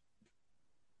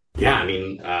 Yeah, I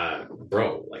mean,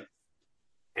 bro, like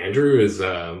Andrew is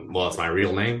well, it's my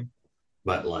real name,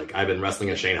 but like I've been wrestling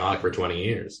at Shane Hawk for 20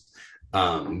 years.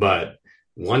 But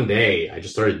one day I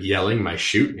just started yelling my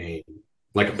shoot name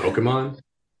like a Pokemon.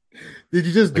 Did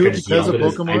you just Like do I it just because yelled of it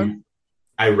as Pokemon?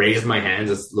 I raised my hands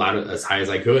as loud as high as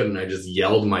I could, and I just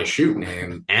yelled my shoot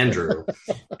name, Andrew,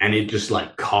 and it just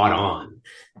like caught on.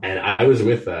 And I was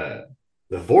with the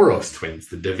Voros twins,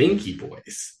 the Da Vinci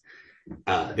boys.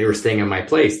 They were staying at my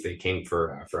place. They came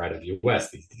for IWS,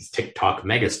 these TikTok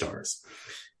megastars,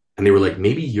 and they were like,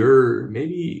 maybe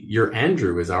your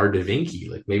Andrew is our Da Vinci,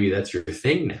 like maybe that's your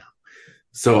thing now.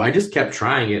 So I just kept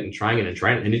trying it and trying it and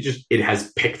trying it, and it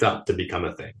has picked up to become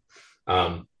a thing.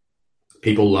 Um,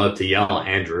 People love to yell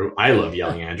Andrew. I love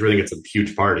yelling Andrew. I think it's a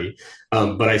huge party.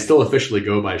 But I still officially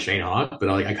go by Shane Hawk. But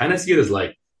I kind of see it as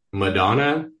like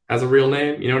Madonna as a real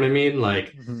name. You know what I mean?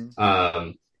 Like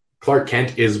Mhm. Clark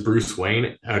Kent is Bruce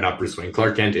Wayne. Not Bruce Wayne.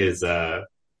 Clark Kent is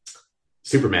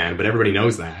Superman, but everybody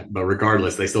knows that. But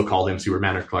regardless, they still call him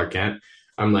Superman or Clark Kent.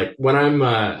 I'm like, when I'm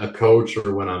a coach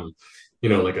or when I'm,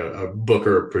 like a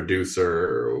booker,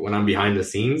 producer, when I'm behind the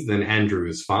scenes, then Andrew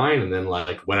is fine. And then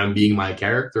like when I'm being my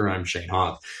character, I'm Shane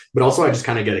Hawk. But also I just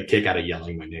kind of get a kick out of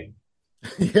yelling my name.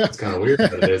 Yeah. It's kind of weird,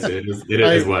 but it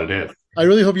is what it is. I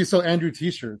really hope you sell Andrew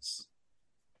t-shirts.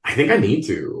 I think I need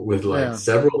to with like Yeah.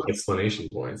 several explanation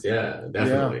points. Yeah,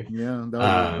 definitely. Yeah.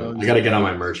 I got to get on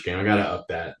my merch game. I got to up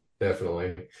that.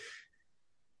 Definitely.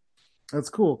 That's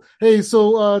cool. Hey,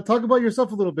 so talk about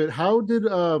yourself a little bit. How did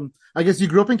I guess you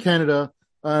grew up in Canada?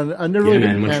 I never Yeah, really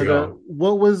man, been to Canada. Montreal.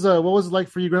 What was it like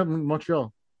for you growing up in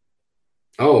Montreal?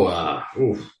 Oh,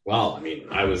 well, I mean,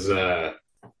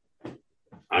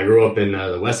 I grew up in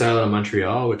the West Island of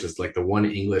Montreal, which is like the one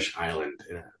English island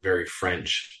in a very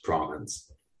French province.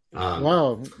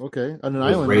 Wow. Okay, on an I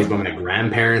was island, raised huh? by my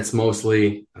grandparents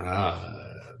mostly.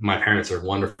 My parents are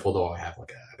wonderful, though. I have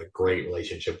like a great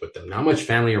relationship with them. Not much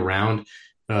family around.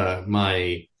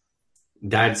 My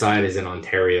dad's side is in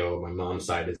Ontario. My mom's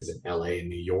side is in LA and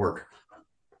New York.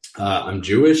 I'm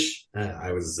Jewish.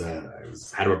 Had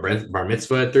a bar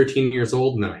mitzvah at 13 years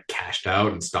old, and then I cashed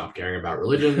out and stopped caring about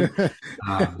religion.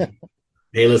 Um,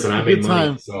 Hey, listen, I A made good money,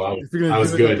 time. so I, If you're gonna I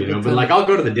was do it, that's good, a good But time. like, I'll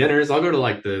go to the dinners, I'll go to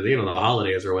like the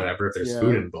holidays or whatever if there's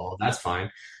food Yeah. involved. That's fine.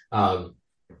 Um,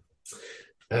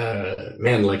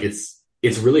 Man, like it's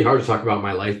really hard to talk about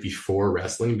my life before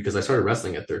wrestling because I started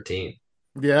wrestling at 13.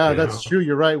 Yeah, You that's know, true.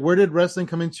 You're right. Where did wrestling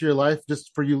come into your life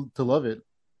just for you to love it?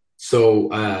 so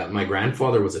my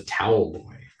grandfather was a towel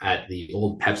boy at the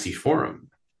old Pepsi Forum.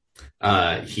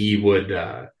 He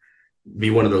would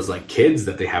be one of those like kids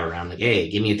that they have around, like, hey,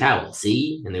 give me a towel,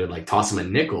 see? And they would like toss him a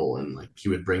nickel, and like he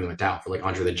would bring them a towel for like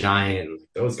Andre the Giant and like,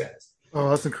 those guys.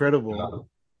 Oh, that's incredible.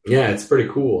 Yeah, it's pretty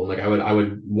cool. Like I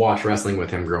would watch wrestling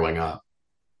with him growing up,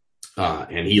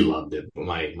 and he loved it. But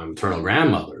my maternal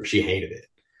grandmother, she hated it.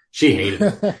 She hated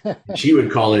it. She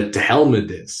would call it "to hell with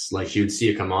this." Like she would see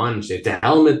it come on and say "to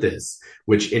hell with this,"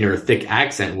 which in her thick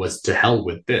accent was "to hell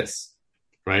with this,"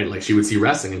 right? Like she would see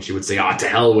wrestling and she would say, "Ah, to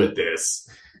hell with this."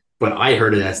 But I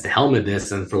heard it as "to hell with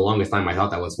this," and for the longest time, I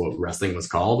thought that was what wrestling was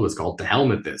called. Was called "to hell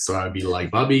with this." So I'd be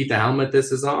like, "Bubby, the helmet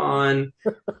this is on.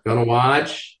 Gonna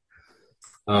watch."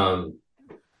 Um,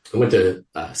 I went to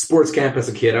sports camp as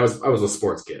a kid. I was a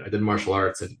sports kid. I did martial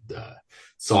arts and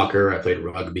soccer. I played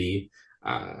rugby.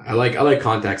 I like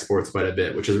contact sports quite a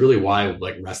bit, which is really why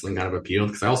like wrestling kind of appealed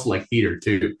because I also like theater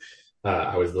too.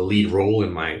 I was the lead role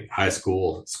in my high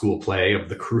school play of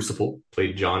The Crucible.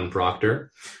 Played John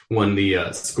Proctor, won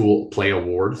the school play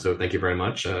award. So thank you very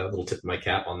much. A little tip of my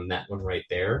cap on that one right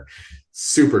there.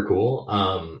 Super cool.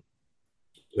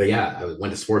 But yeah, I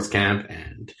went to sports camp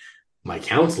and my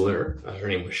counselor, her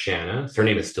name was Shanna. Her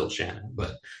name is still Shanna,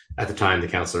 but at the time the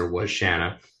counselor was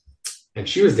Shanna. And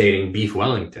she was dating Beef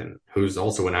Wellington, who's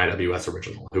also an IWS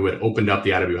original, who had opened up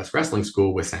the IWS wrestling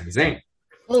school with Sami Zayn.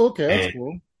 Oh, okay, that's And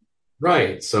cool.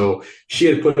 right. So she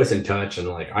had put us in touch, and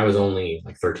like I was only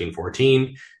like 13,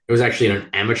 14. It was actually in an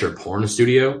amateur porn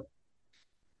studio.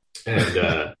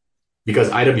 And because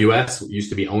IWS used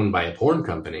to be owned by a porn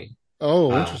company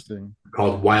Oh, uh, interesting.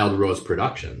 called Wild Rose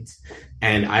Productions.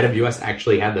 And IWS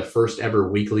actually had the first ever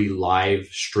weekly live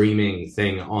streaming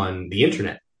thing on the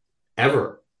internet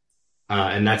ever.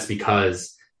 And that's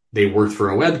because they worked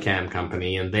for a webcam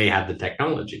company and they had the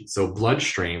technology. So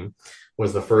Bloodstream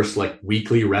was the first like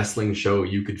weekly wrestling show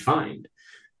you could find.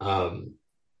 Um,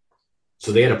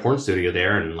 so they had a porn studio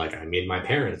there, and like I made my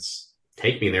parents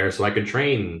take me there so I could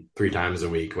train 3 times a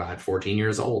week at 14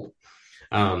 years old.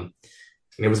 Um,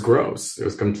 and it was gross. It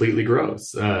was completely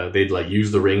gross. They'd like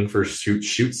use the ring for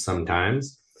shoots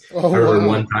sometimes. I Oh, remember wow.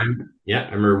 one time, yeah, I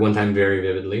remember one time very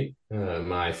vividly.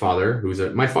 My father,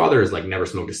 my father is like never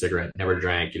smoked a cigarette, never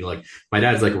drank. You know, like my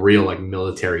dad's like real like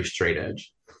military straight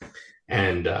edge,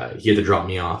 and he had to drop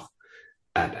me off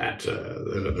at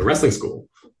the wrestling school.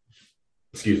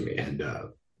 Excuse me, and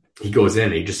he goes in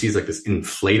and he just sees like this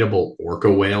inflatable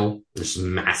orca whale, this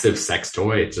massive sex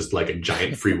toy. It's just like a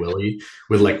giant free willy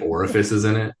with like orifices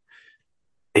in it.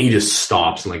 And he just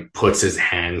stops and like puts his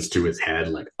hands to his head,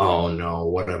 like, oh no,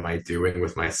 what am I doing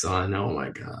with my son? Oh my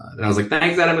God. And I was like,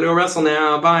 thanks, Dad, I'm gonna go wrestle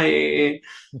now. Bye.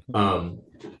 Um,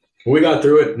 we got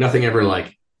through it. Nothing ever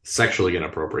like sexually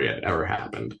inappropriate ever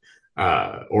happened.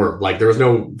 Or like there was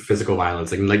no physical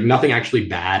violence. Like nothing actually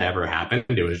bad ever happened.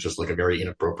 It was just like a very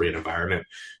inappropriate environment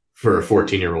for a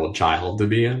 14-year-old child to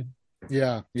be in.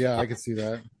 Yeah, yeah, I could see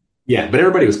that. Yeah, but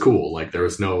everybody was cool. Like there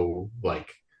was no like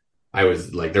I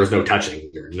was like there was no touching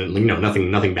or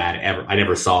nothing bad ever. I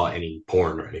never saw any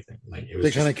porn or anything. Like it was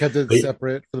They kind of just kept it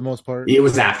separate for the most part. it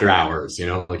was after hours,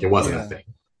 like it wasn't a Yeah, thing.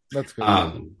 that's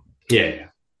good. Yeah.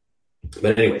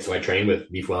 But anyway, so I trained with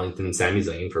Beef Wellington and Sami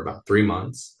Zayn for about 3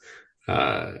 months.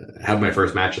 Had my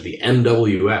first match at the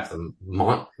MWF, the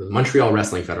Montreal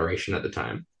Wrestling Federation at the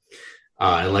time.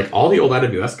 And like all the old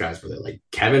IWS guys were there. Like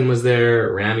Kevin was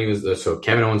there, Rami was there. So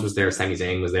Kevin Owens was there, Sami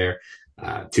Zayn was there,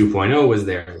 2.0 was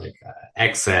there, like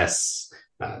XS,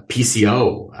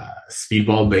 PCO,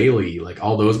 Speedball Bailey, like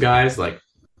all those guys. Like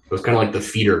it was kind of like the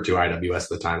feeder to IWS at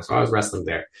the time. So I was wrestling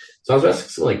there. So I was wrestling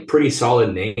some like pretty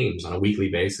solid names on a weekly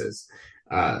basis.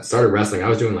 Started wrestling. I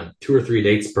was doing like 2 or 3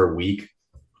 dates per week,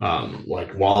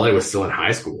 like while I was still in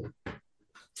high school.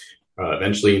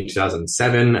 Eventually in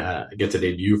 2007, I get to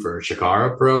debut for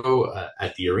Chikara Pro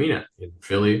at the arena in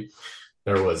Philly.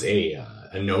 There was a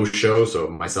no-show, so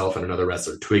myself and another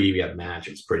wrestler, Twiggy, we had a match.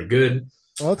 It was pretty good.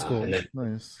 Oh, that's And cool. then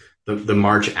Nice. the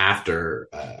March after,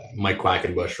 Mike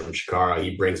Quackenbush from Chikara,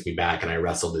 he brings me back, and I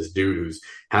wrestled this dude who's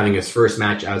having his first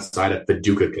match outside of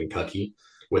Paducah, Kentucky,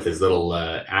 with his little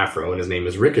afro, and his name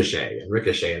is Ricochet. And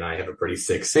Ricochet and I have a pretty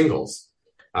sick singles.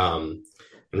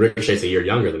 And Ricochet's a year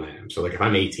younger than I am. So like if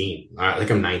I'm 18, like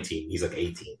I'm 19, he's like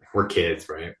 18. We're kids,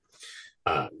 right?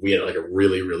 We had like a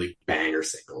really, really banger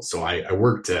single. So I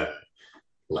worked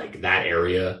like that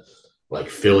area, like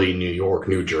Philly, New York,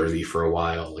 New Jersey for a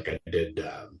while. Like I did,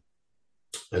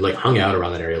 I like hung out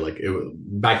around that area. Like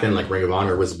back then, like Ring of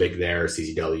Honor was big there,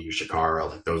 CCW, Shikara,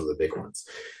 like those are the big ones.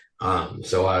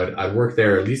 So I'd work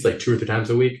there at least like 2 or 3 times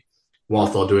a week. While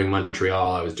still doing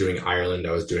Montreal, I was doing Ireland,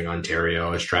 I was doing Ontario,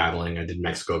 I was traveling, I did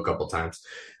Mexico a couple times.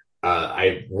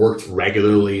 I worked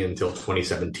regularly until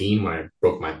 2017 when I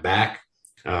broke my back.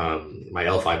 My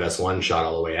L5S1 shot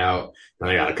all the way out. Then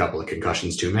I got a couple of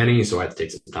concussions too many, so I had to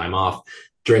take some time off.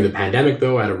 During the pandemic,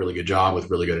 though, I had a really good job with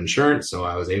really good insurance, so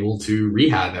I was able to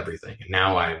rehab everything. And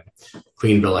now I'm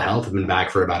clean bill of health. I've been back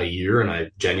for about a year, and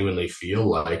I genuinely feel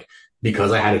like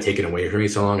because I had it taken away from me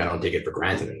so long, I don't take it for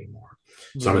granted anymore.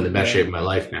 So I'm in the best shape of my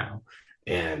life now,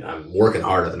 and I'm working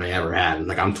harder than I ever had. And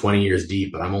like I'm 20 years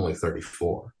deep, but I'm only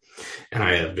 34, and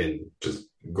I have been just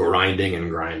grinding and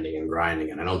grinding and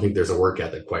grinding. And I don't think there's a work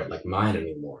ethic quite like mine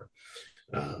anymore,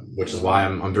 which is why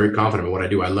I'm very confident in what I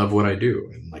do. I love what I do,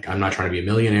 and like I'm not trying to be a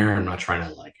millionaire. I'm not trying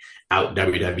to like out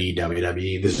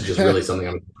WWE. This is just really something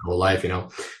I'm doing my whole life.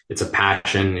 It's a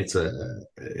passion. It's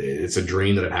a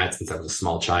dream that I've had since I was a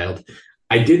small child.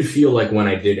 I did feel like when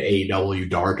I did AEW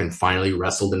Dark and finally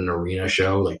wrestled in an arena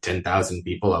show, like 10,000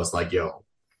 people, I was like, yo,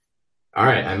 all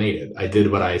right, I made it. I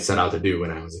did what I set out to do when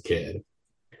I was a kid.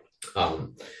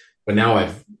 But now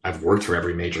I've worked for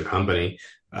every major company.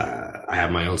 I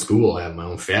have my own school. I have my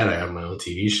own Fed. I have my own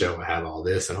TV show. I have all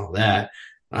this and all that.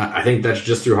 I think that's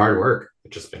just through hard work.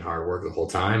 It's just been hard work the whole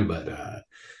time, but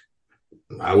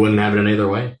I wouldn't have it any other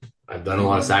way. I've done a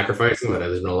lot of sacrificing, but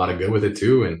there's been a lot of good with it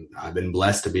too. And I've been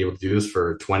blessed to be able to do this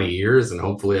for 20 years, and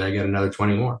hopefully I get another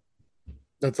 20 more.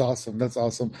 That's awesome. That's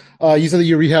awesome. You said that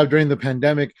you rehabbed during the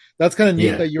pandemic. That's kind of neat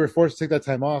Yeah. that you were forced to take that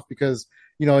time off because,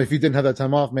 if you didn't have that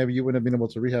time off, maybe you wouldn't have been able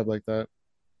to rehab like that.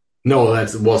 No, I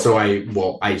was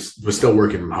still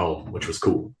working from home, which was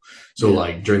cool. So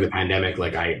like during the pandemic,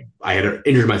 like I had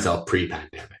injured myself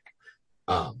pre-pandemic.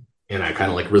 And I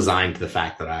kind of like resigned to the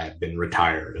fact that I had been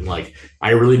retired. And like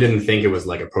I really didn't think it was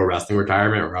like a pro wrestling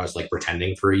retirement where I was like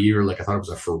pretending for a year. Like I thought it was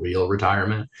a for real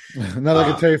retirement. Not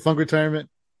like a Terry Funk retirement.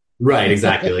 Right,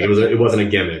 exactly. Like it wasn't a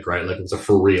gimmick, right? Like it was a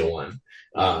for real one.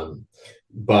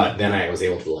 But then I was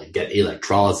able to like get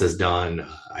electrolysis done.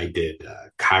 I did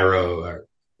Cairo, or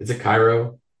is it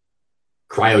Cairo?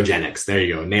 Cryogenics. There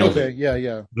you go. Nailed it.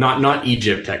 Yeah. Not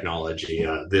Egypt technology,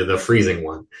 the freezing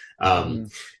one.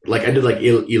 Like I did like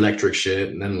electric shit,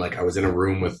 and then like I was in a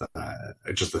room with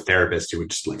just a therapist who would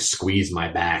just like squeeze my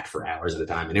back for hours at a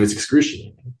time, and it was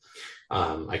excruciating.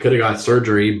 I could have got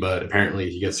surgery, but apparently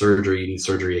if you get surgery, you need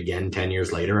surgery again 10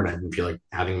 years later, and I didn't feel like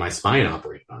having my spine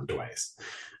operated on twice.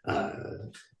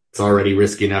 It's already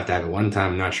risky enough to have it one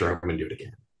time. I'm not sure I'm going to do it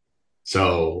again.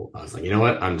 So I was like, you know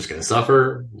what? I'm just going to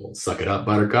suffer. We'll suck it up,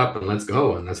 buttercup, and let's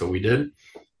go. And that's what we did.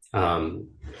 Kind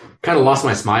of lost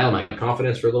my smile, my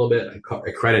confidence for a little bit.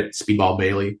 I credit Speedball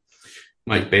Bailey,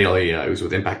 Mike Bailey, who's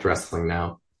with Impact Wrestling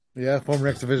now. Yeah, former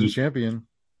X Division champion.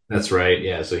 That's right.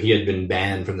 Yeah. So he had been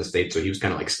banned from the States. So he was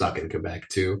kind of like stuck in Quebec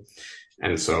too.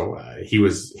 And so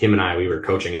him and I, we were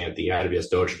coaching at the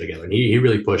IWS Dojo together, and he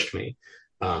really pushed me.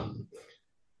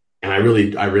 And I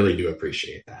really do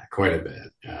appreciate that quite a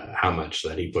bit, how much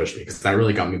that he pushed me, because that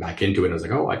really got me back into it. I was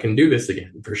like, oh, I can do this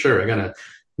again for sure. I got to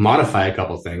modify a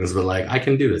couple things, but like I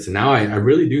can do this. And now I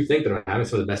really do think that I'm having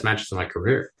some of the best matches of my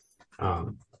career. I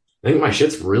think my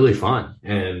shit's really fun,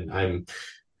 and I'm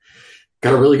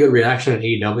got a really good reaction at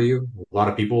AEW. A lot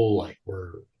of people like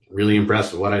were really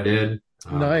impressed with what I did.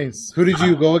 Nice. Who did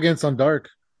you go against on Dark?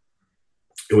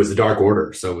 It was the Dark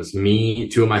Order. So it was me,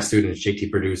 two of my students,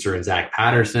 JT Producer and Zach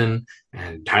Patterson,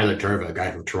 and Tyler Turva, a guy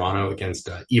from Toronto, against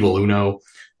Evil Uno,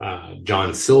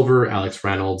 John Silver, Alex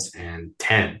Reynolds, and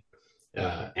Ten.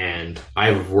 And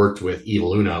I've worked with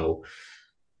Evil Uno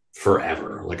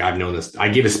forever. Like I've known this. I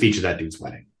gave a speech at that dude's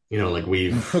wedding. Like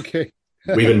we've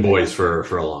been boys for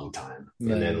a long time.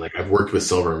 Nice. And then like I've worked with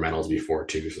Silver and Reynolds before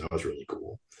too, so that was really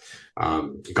cool.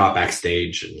 Got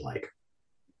backstage and like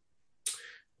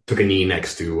took a knee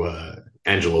next to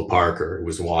Angelo Parker, who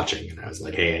was watching, and I was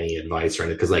like, hey, any advice or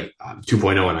anything? Because like I'm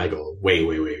 2.0 and I go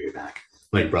way back,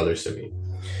 like brothers to me.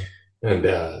 And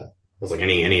I was like,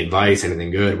 any advice,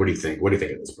 anything good? What do you think? What do you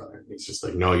think of this, brother? And he's just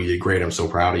like, no, you did great. I'm so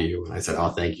proud of you. And I said, oh,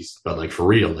 thank you. But like for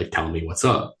real, like tell me what's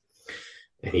up.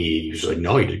 And he was like,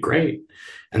 no, you did great.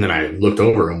 And then I looked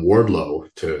over, and Wardlow,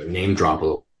 to name drop a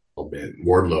little bit,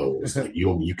 Wardlow was like,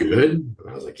 you good? And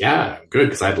I was like, yeah, I'm good.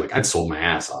 Cause I'd sold my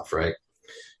ass off, right?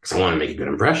 Cause I wanted to make a good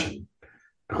impression.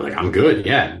 And I'm like, I'm good.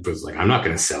 Yeah. It was like, I'm not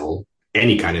going to sell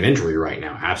any kind of injury right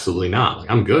now. Absolutely not.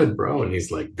 Like, I'm good, bro. And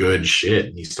he's like, good shit.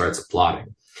 And he starts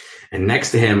applauding. And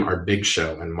next to him are Big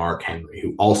Show and Mark Henry,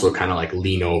 who also kind of like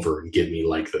lean over and give me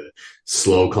like the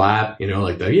slow clap,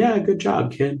 like the, yeah, good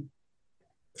job, kid.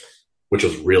 Which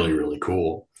was really, really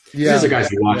cool. Yeah. These are guys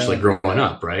you watch like growing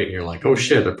up, right? And you're like, oh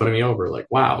shit, they're putting me over. Like,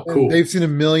 wow, cool. And they've seen a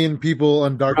million people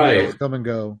on Dark Matches come and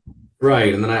go.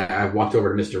 Right. And then I walked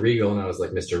over to Mr. Regal, and I was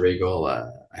like, Mr. Regal,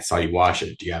 I saw you watch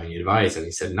it. Do you have any advice? And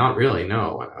he said, not really,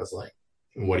 no. And I was like,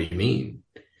 what do you mean?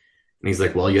 And he's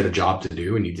like, well, you had a job to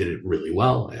do and you did it really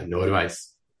well. I have no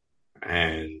advice.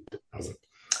 And I was like,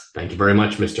 thank you very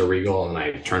much, Mr. Regal. And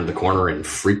I turned the corner and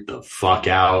freaked the fuck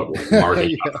out. Like,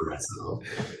 marking out for myself.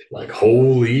 Like,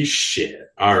 holy shit.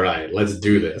 All right, let's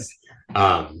do this.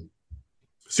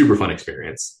 Super fun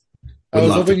experience. I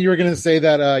was hoping you were going to say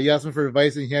that you asked him for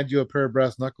advice and he had you a pair of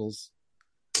brass knuckles.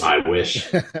 I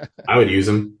wish. I would use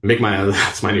them.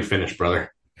 That's my new finish,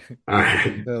 brother. All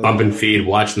right. Bump and feed,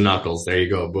 watch the knuckles. There you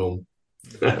go. Boom.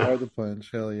 Hard to punch.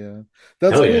 Hell yeah.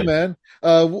 That's cool, man.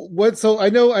 So I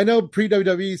know pre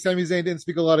WWE Sami Zayn didn't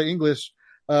speak a lot of English,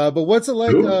 but what's it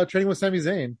like training with Sami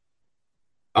Zayn?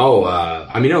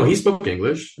 Oh, he spoke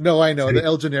English. No, I know. The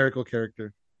El Generico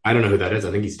character. I don't know who that is.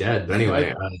 I think he's dead. But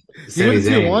anyway, he went to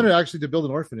Tijuana actually to build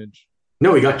an orphanage.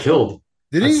 No, he got killed.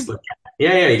 Did he?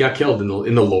 Yeah, he got killed.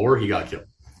 In the lore, he got killed.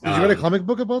 Did you write a comic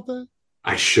book about that?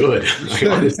 I should. I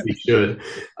honestly should.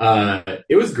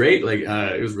 It was great. Like,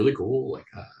 it was really cool. Like,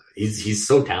 he's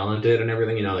so talented and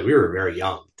everything. Like we were very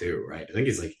young too, right? I think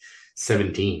he's like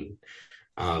 17.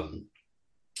 Then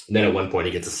at one point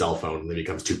he gets a cell phone and then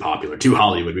becomes too popular, too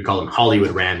Hollywood. We call him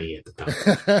Hollywood Ramy at the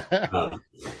time.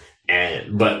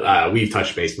 But we've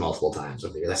touched base multiple times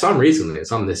over the years. I saw him recently. I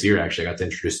saw him this year. Actually, I got to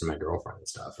introduce to my girlfriend and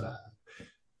stuff.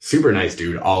 Super nice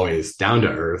dude, always down to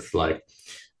earth, like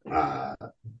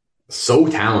so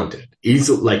talented. He's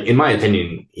like, in my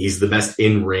opinion, he's the best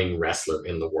in-ring wrestler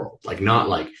in the world. Like, not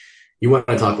like you want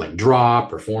to talk like draw,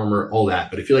 performer, all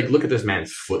that. But if you like look at this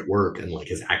man's footwork and like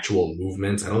his actual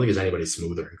movements, I don't think there's anybody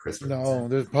smoother than Chris. No,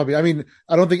 there's probably. I mean,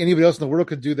 I don't think anybody else in the world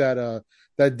could do that.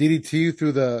 That DDT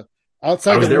through the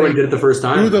outside. I was the there when ring, he did it the first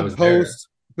time. through the post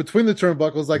between the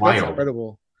turnbuckles. Like Wild. That's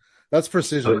incredible. That's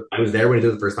precision. I was there when he did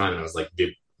it the first time, and I was like,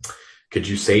 dude, could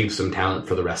you save some talent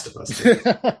for the rest of us?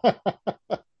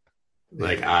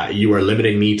 Like, you are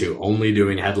limiting me to only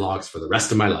doing headlocks for the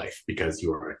rest of my life because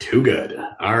you are too good.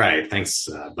 All right. Thanks,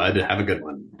 bud. Have a good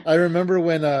one. I remember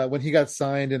when he got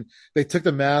signed and they took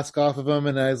the mask off of him,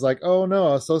 and I was like, oh no,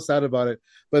 I was so sad about it.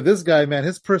 But this guy, man,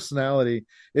 his personality,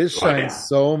 it shines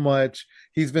so much.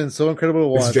 He's been so incredible to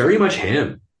watch. It's very much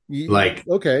him. Like,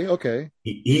 okay.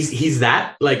 He's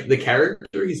that, like, the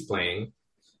character he's playing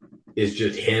is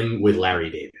just him with Larry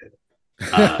David.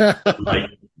 Like,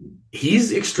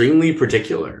 he's extremely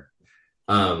particular.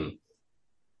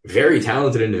 Very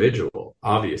talented individual,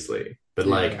 obviously. But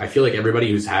like, I feel like everybody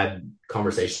who's had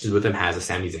conversations with him has a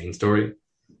Sami Zayn story.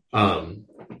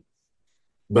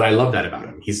 But I love that about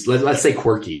him. He's, let's say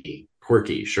quirky,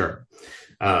 sure.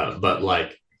 But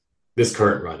like this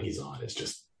current run he's on is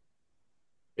just,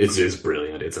 it's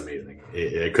brilliant. It's amazing.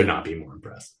 It could not be more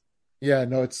impressed. Yeah,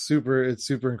 no, it's super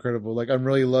incredible. Like, I'm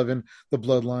really loving the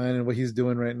bloodline and what he's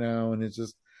doing right now. And it's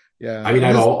just, yeah. I mean,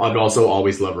 I've also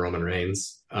always loved Roman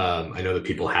Reigns. I know that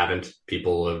people haven't.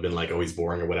 People have been like, oh, he's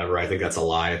boring or whatever. I think that's a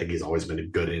lie. I think he's always been a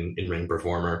good in-ring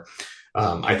performer.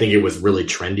 I think it was really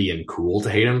trendy and cool to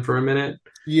hate him for a minute.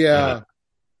 Yeah.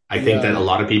 I think that a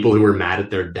lot of people who were mad at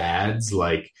their dads,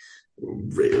 like,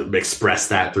 express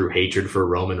that through hatred for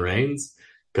Roman Reigns,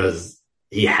 because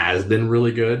he has been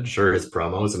really good. Sure, his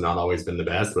promos have not always been the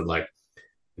best, but like,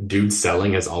 dude's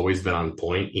selling has always been on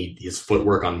point. His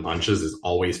footwork on punches is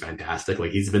always fantastic.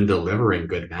 Like, he's been delivering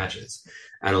good matches.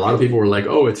 And a lot of people were like,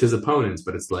 oh, it's his opponents,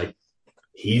 but it's like,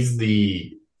 he's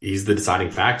the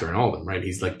deciding factor in all of them, right?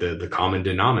 He's like the common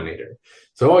denominator.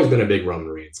 So I've always been a big Roman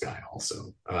Reigns guy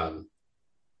also.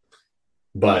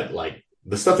 But like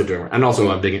the stuff they're doing, and also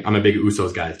I'm a big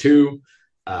Usos guy too.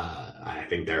 I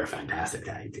think they're a fantastic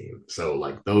tag team. So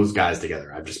like those guys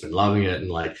together, I've just been loving it. And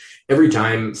like every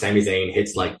time Sami Zayn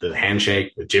hits like the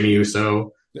handshake with Jimmy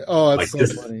Uso, oh, that's like,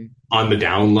 so funny. On the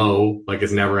down low, like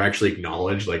it's never actually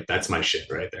acknowledged. Like that's my shit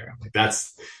right there. Like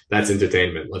that's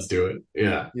entertainment. Let's do it.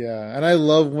 Yeah. Yeah. And I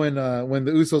love when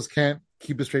the Usos can't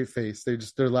keep a straight face.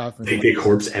 They're laughing. They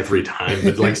corpse every time.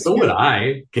 But like, so would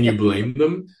I. Can you blame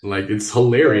them? Like, it's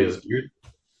hilarious, dude.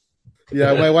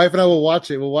 Yeah, my wife and I will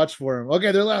watch it. We'll watch for him.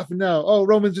 Okay, they're laughing now. Oh,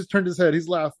 Roman just turned his head. He's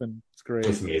laughing. It's great.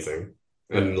 It's amazing.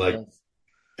 And like,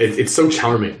 it's so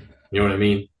charming. You know what I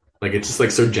mean? Like, it's just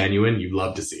like so genuine. You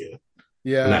love to see it.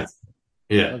 Yeah.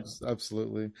 Yeah.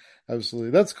 Absolutely.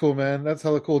 That's cool, man. That's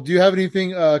hella cool. Do you have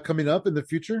anything coming up in the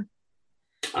future?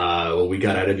 Well, we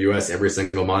got IWS every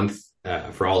single month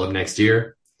for all of next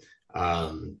year.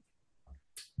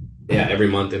 Yeah, every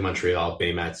month in Montreal,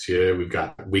 Baymat's here. We've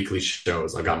got weekly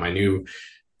shows. I got my new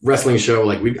wrestling show.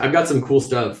 Like, I've got some cool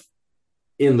stuff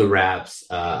in the wraps.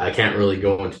 I can't really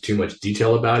go into too much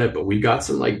detail about it, but we've got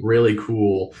some like really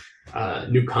cool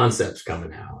new concepts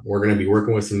coming out. We're going to be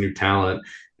working with some new talent,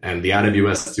 and the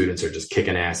IWS students are just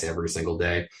kicking ass every single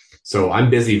day. So I'm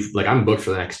busy. Like, I'm booked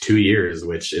for the next 2 years,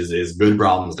 which is good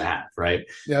problems to have, right?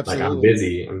 Yeah, absolutely.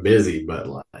 Like, I'm busy, but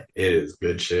like it is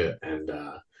good shit. And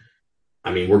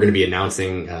I mean, we're going to be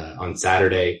announcing on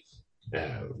Saturday,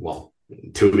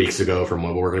 2 weeks ago from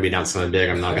what we're going to be announcing something big.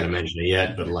 I'm not going to mention it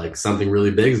yet, but like something really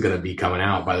big is going to be coming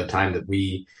out by the time that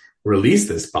we release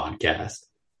this podcast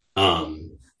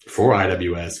for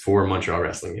IWS, for Montreal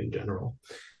Wrestling in general.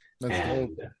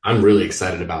 And I'm really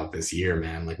excited about this year,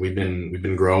 man. Like, we've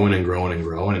been growing and growing and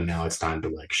growing, and now it's time to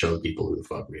like show people who the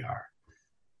fuck we are.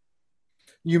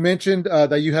 You mentioned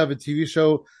that you have a TV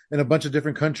show in a bunch of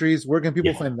different countries. Where can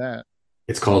people find that?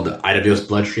 It's called IWS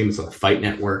Bloodstream. It's on the Fight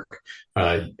Network,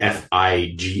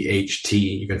 FIGHT.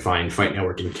 You can find Fight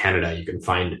Network in Canada. You can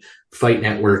find Fight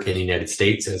Network in the United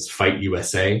States as Fight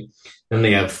USA. Then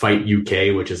they have Fight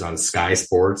UK, which is on Sky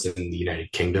Sports in the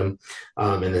United Kingdom.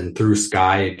 And then through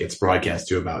Sky, it gets broadcast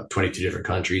to about 22 different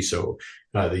countries. So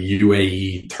the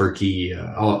UAE, Turkey,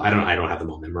 I don't have them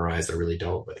all memorized. I really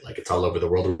don't, but like it's all over the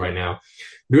world right now.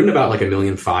 Doing about like 1.5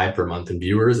 million per month in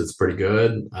viewers. It's pretty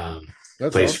good.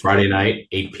 Plays awesome. Friday night,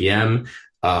 8 p.m.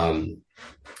 Um,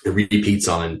 it repeats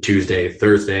on Tuesday,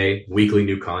 Thursday, weekly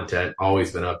new content,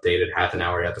 always been updated, half an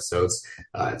hour episodes.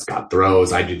 It's got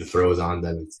throws. I do the throws on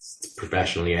them. It's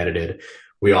professionally edited.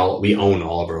 We own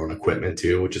all of our own equipment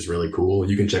too, which is really cool.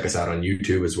 You can check us out on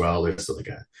YouTube as well. There's like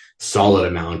a solid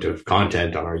amount of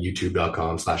content on our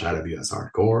youtube.com/IWS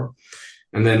hardcore.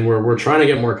 And then we're trying to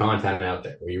get more content out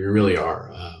there. We really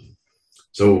are.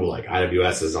 So like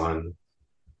IWS is on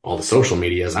all the social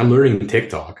medias. I'm learning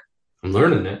TikTok. I'm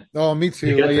learning it. Oh, me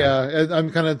too. Yeah,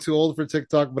 I'm kind of too old for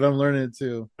TikTok, but I'm learning it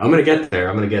too. I'm gonna get there.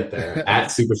 At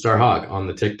Superstar Hawk on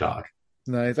the TikTok.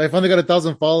 Nice. I finally got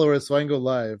 1,000 followers, so I can go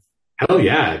live. Hell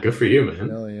yeah, good for you, man.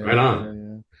 Hell yeah, right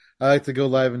on. Yeah. I like to go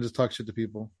live and just talk shit to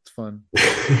people. It's fun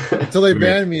until they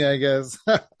ban me, I guess.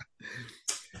 Right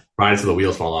until the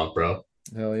wheels fall off, bro.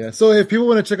 Hell yeah. So if people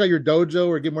want to check out your dojo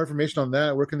or get more information on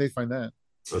that, where can they find that?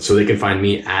 So they can find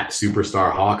me at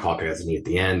Superstar Hawk. Hawk has me at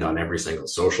the end on every single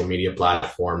social media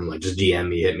platform. Like just DM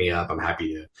me, hit me up. I'm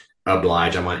happy to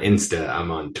oblige. I'm on Insta. I'm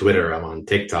on Twitter. I'm on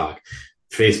TikTok.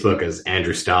 Facebook is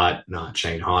Andrew Stott, not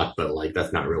Shane Hawk, but like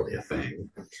that's not really a thing.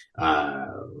 I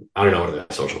don't know what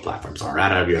the social platforms are.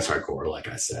 At IWS Hardcore, like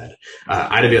I said.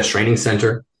 IWS Training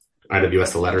Center.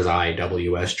 IWS, the letters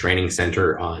IWS Training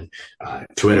Center on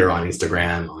Twitter, on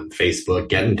Instagram, on Facebook.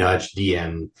 Get in touch,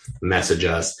 DM, message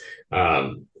us.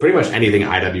 Pretty much anything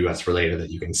IWS related that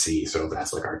you can see. So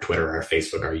that's like our Twitter, our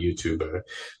Facebook, our YouTube,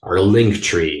 our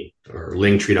Linktree, or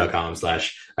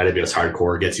linktree.com/IWS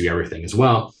Hardcore gets you everything as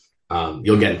well.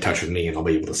 You'll get in touch with me and I'll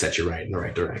be able to set you right in the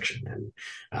right direction.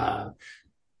 And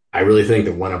I really think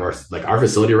that one of our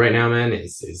facility right now, man,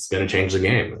 is going to change the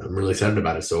game. I'm really excited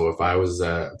about it. So if I was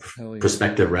a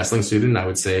prospective wrestling student, I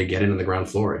would say get into the ground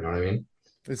floor. You know what I mean?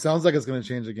 It sounds like it's going to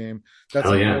change the game. That's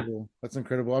Hell incredible. Yeah. That's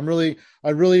incredible. I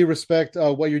really respect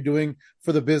what you're doing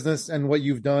for the business and what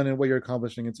you've done and what you're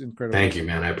accomplishing. It's incredible. Thank you,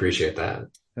 man. I appreciate that.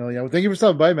 Hell yeah. Well, thank you for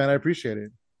stopping by, man. I appreciate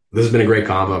it. This has been a great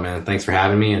combo, man. Thanks for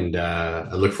having me. And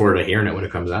I look forward to hearing it when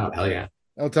it comes out. Hell yeah.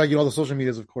 I'll tag you on all the social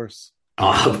medias, of course.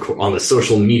 Of course, on the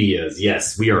social medias.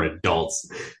 Yes, we are adults.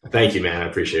 Thank you, man. I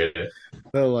appreciate it.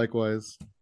 Well, likewise.